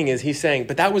is saying is he's saying,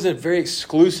 but that wasn't very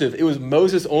exclusive. It was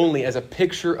Moses only as a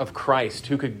picture of Christ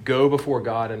who could go before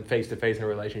God and face to face in a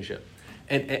relationship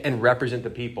and represent the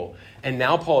people. And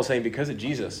now Paul is saying, because of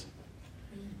Jesus,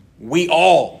 we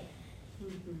all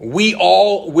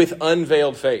with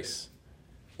unveiled face,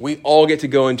 we all get to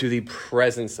go into the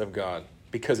presence of God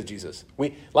because of Jesus.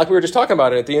 We were just talking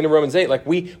about it at the end of Romans 8,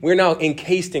 we're now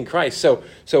encased in Christ.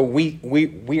 So we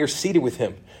are seated with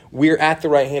him. We're at the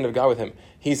right hand of God with him.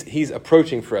 He's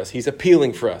approaching for us. He's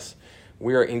appealing for us.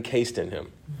 We are encased in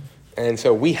him. And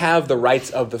so we have the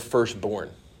rights of the firstborn.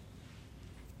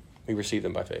 We receive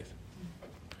them by faith.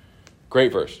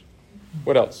 Great verse.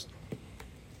 What else?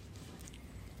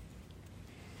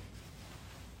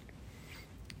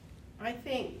 I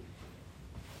think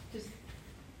just,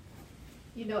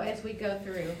 as we go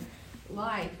through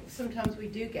life, sometimes we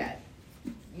do get,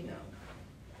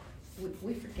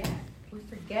 we forget. We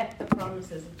forget the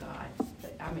promises of God.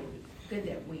 Good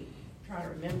that we try to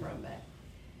remember them, but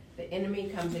the enemy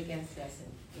comes against us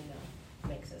and,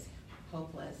 makes us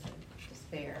hopeless and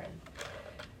despair.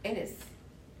 And it's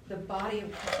the body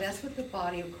of Christ. That's what the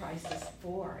body of Christ is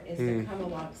for, is to come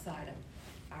alongside of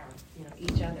our,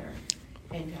 each other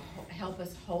and to help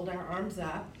us hold our arms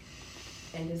up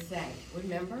and to say,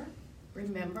 remember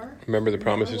the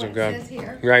promises of God.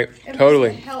 Here. Right, and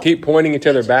totally. Keep pointing each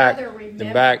other back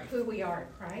and back. Who we are in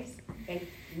Christ and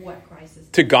what Christ is.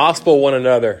 To gospel one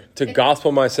another, to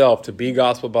gospel myself, to be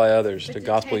gospeled by others, to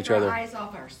gospel each other. Take our eyes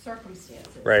off our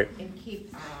circumstances, right, and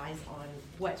keep our eyes on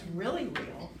what's really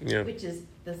real, which is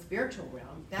the spiritual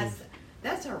realm.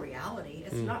 That's our reality.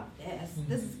 It's not this.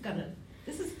 This is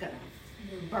gonna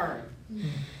burn,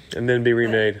 and then be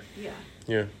remade. But,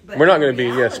 Yeah, we're not going to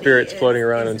be spirits floating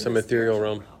around in some ethereal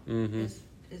realm. is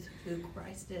who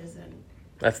Christ is. And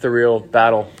That's the real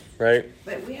battle, right?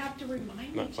 but we have to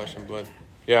remind Not each flesh and other. blood.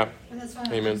 Yeah. But that's why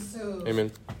Amen. I'm so,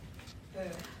 Amen.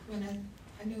 when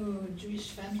I know Jewish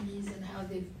families and how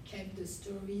they've kept the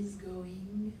stories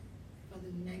going for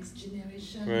the next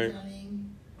generation Right.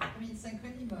 telling. I mean, it's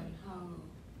incredible how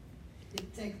they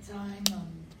take time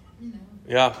on,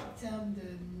 Yeah. tell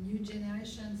the new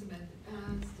generations about the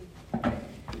past.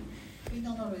 We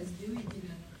don't always do it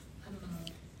even. I don't know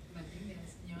about you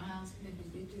guys in your house, maybe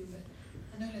you do, but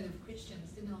I know a lot of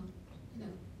Christians, they don't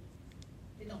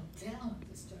tell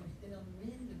the story. They don't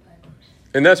read the Bible.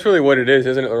 And that's really what it is,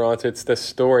 isn't it, Laurence? It's the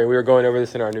story. We were going over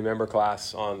this in our new member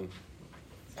class on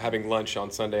having lunch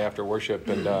on Sunday after worship,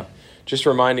 and just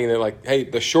reminding that, like, hey,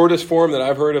 the shortest form that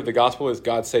I've heard of the gospel is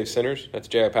God saves sinners. That's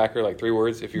J.I. Packer, like 3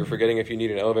 words. If you're forgetting, if you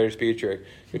need an elevator speech or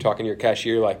you're talking to your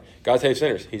cashier, like, God saves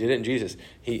sinners. He did it in Jesus.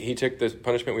 He took the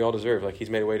punishment we all deserve. Like,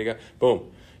 he's made a way to go. Boom.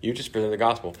 You just present the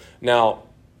gospel. Now,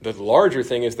 the larger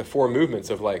thing is the 4 movements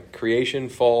of, like, creation,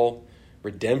 fall,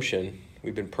 redemption.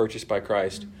 We've been purchased by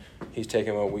Christ. He's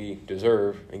taken what we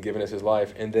deserve and given us his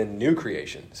life, and then new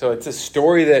creation. So it's a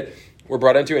story that we're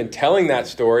brought into, and telling that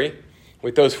story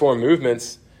with those 4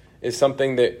 movements is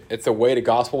something that it's a way to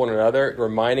gospel one another,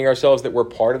 reminding ourselves that we're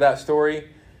part of that story,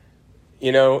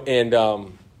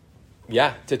 and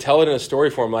to tell it in a story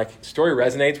form. Like, story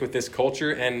resonates with this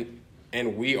culture, and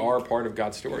we are part of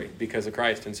God's story because of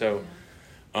Christ. And so,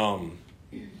 and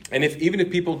even if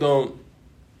people don't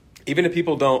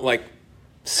like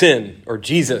sin or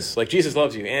Jesus, like Jesus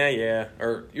loves you,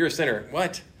 or you're a sinner,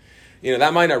 what?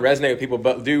 That might not resonate with people,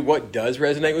 but what does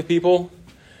resonate with people,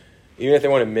 even if they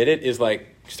won't admit it, is like,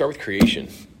 start with creation.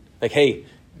 Like, hey,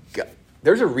 God,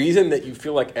 there's a reason that you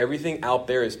feel like everything out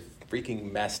there is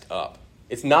freaking messed up.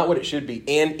 It's not what it should be.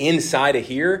 And inside of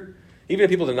here, even if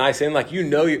people deny sin, like,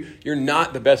 you're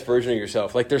not the best version of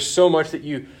yourself. Like, there's so much that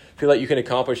you feel like you can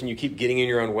accomplish, and you keep getting in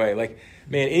your own way. Like,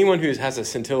 man, anyone who has a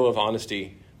scintilla of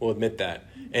honesty will admit that.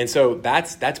 And so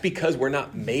that's because we're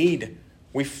not made.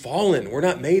 We've fallen. We're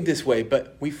not made this way,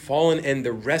 but we've fallen, and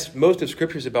most of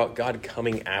Scripture is about God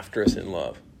coming after us in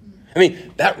love. I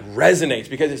mean, that resonates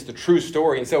because it's the true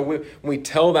story. And so when we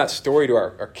tell that story to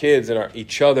our kids and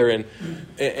each other and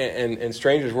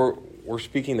strangers, we're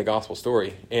speaking the gospel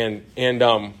story. And then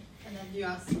you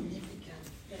are significant,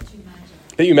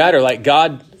 that you matter. Like,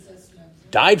 God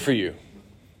died for you.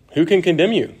 Who can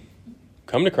condemn you?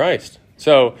 Come to Christ.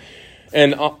 So,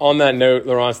 and on that note,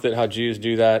 Laurence, that how Jews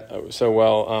do that so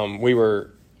well, we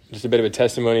were just a bit of a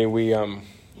testimony.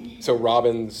 So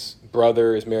Robin's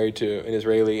brother is married to an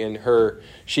Israeli, and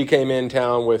she came in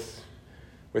town with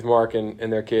Mark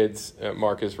and their kids.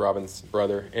 Mark is Robin's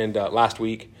brother, and last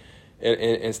week,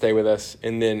 and stayed with us.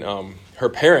 And then her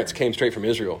parents came straight from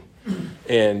Israel,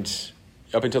 and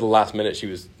up until the last minute, she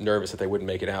was nervous that they wouldn't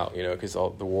make it out, because all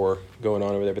the war going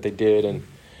on over there. But they did, and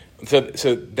so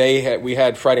we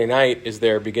had Friday night is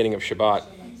their beginning of Shabbat,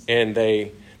 and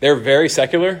they're very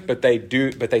secular, but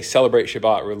they celebrate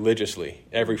Shabbat religiously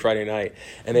every Friday night,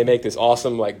 and they make this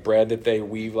awesome like bread that they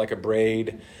weave like a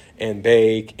braid and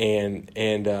bake and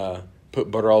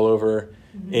put butter all over,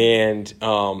 and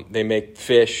they make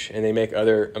fish and they make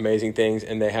other amazing things,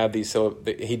 and they have these. So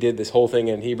he did this whole thing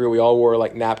in Hebrew. We all wore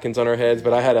like napkins on our heads,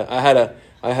 but I had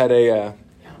a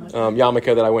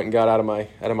yarmulke that I went and got out of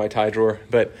my tie drawer,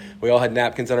 but we all had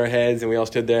napkins on our heads, and we all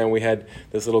stood there, and we had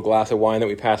this little glass of wine that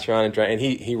we passed around and drank, and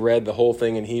he read the whole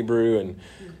thing in Hebrew, and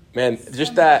man,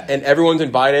 just that, and everyone's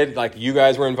invited, like you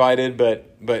guys were invited,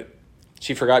 but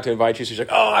she forgot to invite you. She's like,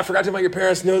 oh, I forgot to invite your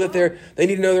parents. Know that they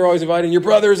need to know they're always invited, and your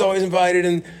brother is always invited,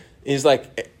 and he's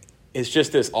like, it's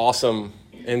just this awesome,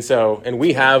 and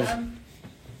we have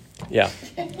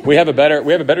a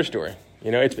better story.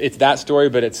 It's that story,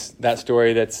 but it's that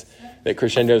story that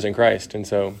crescendos in Christ, and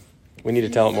so we need to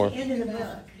tell it more. Being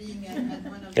at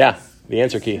one of The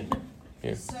answer key.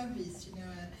 Yeah. Service,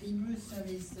 a Hebrew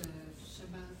service,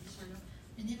 Shabbat, Shalom.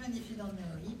 And even if you don't know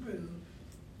Hebrew,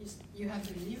 you have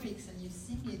the lyrics and you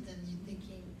sing it, and you're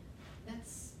thinking,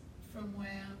 that's from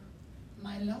where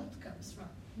my Lord comes from.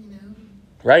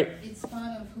 Right. It's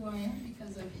part of who I am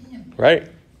because of Him. Right.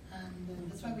 And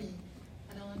that's why I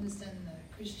don't understand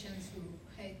Christians who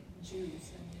hate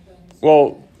Jews.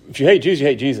 Well, if you hate Jews, you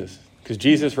hate Jesus, because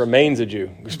Jesus remains a Jew.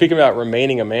 Speaking about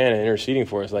remaining a man and interceding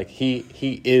for us, like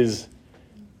he is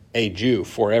a Jew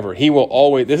forever. He will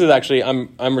always. This is actually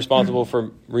I'm responsible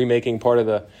for remaking part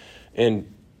of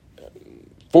and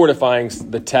fortifying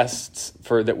the tests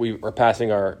that we are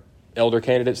passing our elder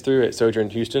candidates through at Sojourn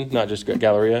Houston, not just at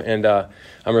Galleria. And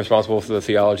I'm responsible for the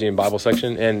theology and Bible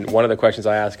section. And one of the questions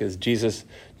I ask is, Jesus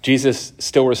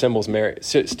still resembles Mary.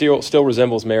 Still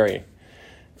resembles Mary.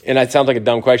 and it sounds like a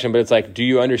dumb question, but it's like, do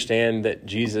you understand that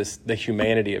Jesus, the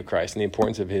humanity of Christ and the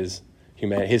importance of his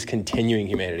humanity, his continuing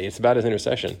humanity? It's about his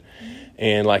intercession.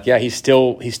 And like, yeah, he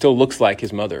still looks like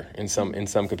his mother in some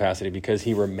capacity because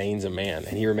he remains a man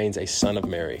and he remains a son of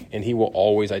Mary, and he will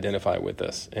always identify with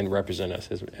us and represent us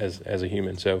as a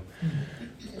human. So,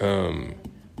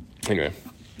 anyway.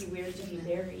 Be weird to be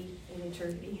Mary in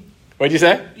eternity. What'd you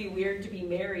say? Be weird to be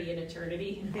Mary in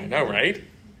eternity. I know, right?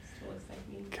 Still looks like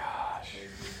me. Gosh.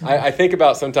 I think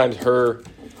about sometimes her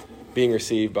being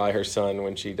received by her son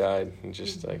when she died, and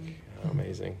just like,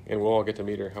 amazing. And we'll all get to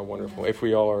meet her. How wonderful. If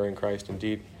we all are in Christ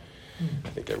indeed. I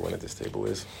think everyone at this table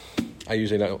is. I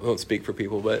usually don't speak for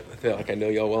people, but I feel like I know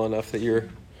y'all well enough that you're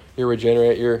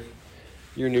regenerate, you're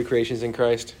new creations in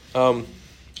Christ.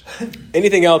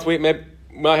 Anything else? We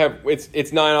might have,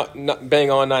 it's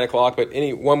bang on 9 o'clock, but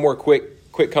one more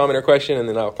quick comment or question, and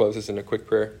then I'll close this in a quick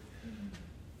prayer.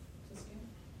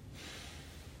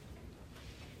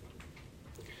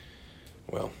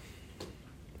 Well,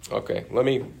 okay,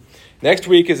 next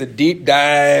week is a deep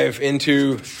dive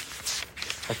into,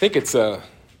 I think it's a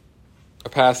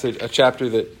chapter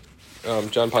that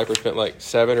John Piper spent like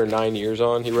 7 or 9 years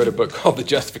on. He wrote a book called The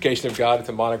Justification of God. It's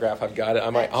a monograph. I've got it.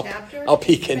 I'll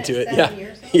peek into it.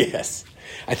 Yeah. Yes.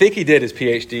 I think he did his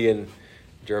PhD in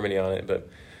Germany on it, but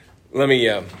let me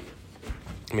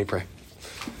pray.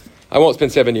 I won't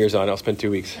spend 7 years on it. I'll spend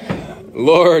 2 weeks.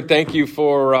 Lord, thank you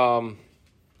for,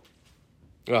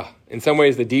 in some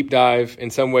ways, the deep dive.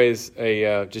 In some ways,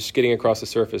 just getting across the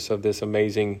surface of this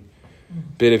amazing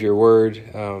bit of your word.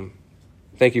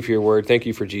 Thank you for your word. Thank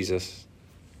you for Jesus.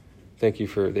 Thank you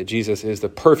for that Jesus is the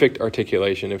perfect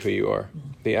articulation of who you are,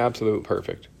 the absolute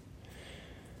perfect.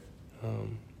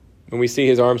 When we see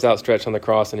his arms outstretched on the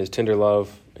cross and his tender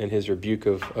love and his rebuke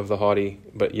of the haughty,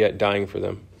 but yet dying for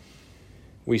them,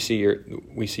 we see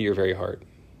your very heart.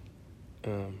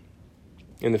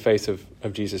 In the face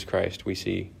of Jesus Christ, we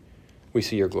see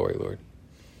your glory, Lord.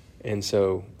 And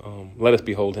so let us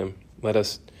behold him. Let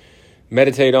us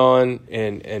meditate on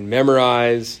and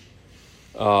memorize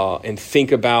and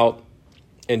think about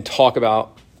and talk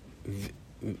about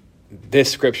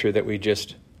this scripture that we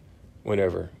just went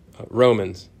over.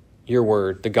 Romans, your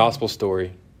word, the gospel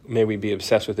story. May we be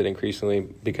obsessed with it increasingly,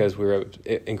 because we're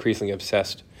increasingly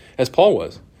obsessed, as Paul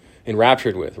was, and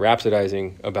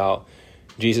rhapsodizing about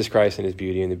Jesus Christ and his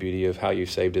beauty and the beauty of how you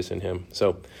saved us in him.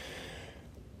 So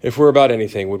if we're about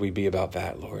anything, would we be about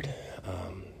that, Lord?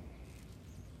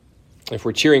 If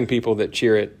we're cheering people that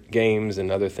cheer at games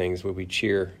and other things, would we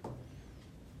cheer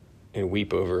and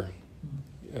weep over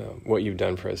what you've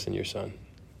done for us in your Son,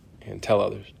 and tell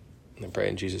others? And I pray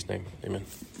in Jesus' name. Amen.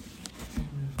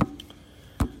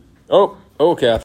 Oh, okay.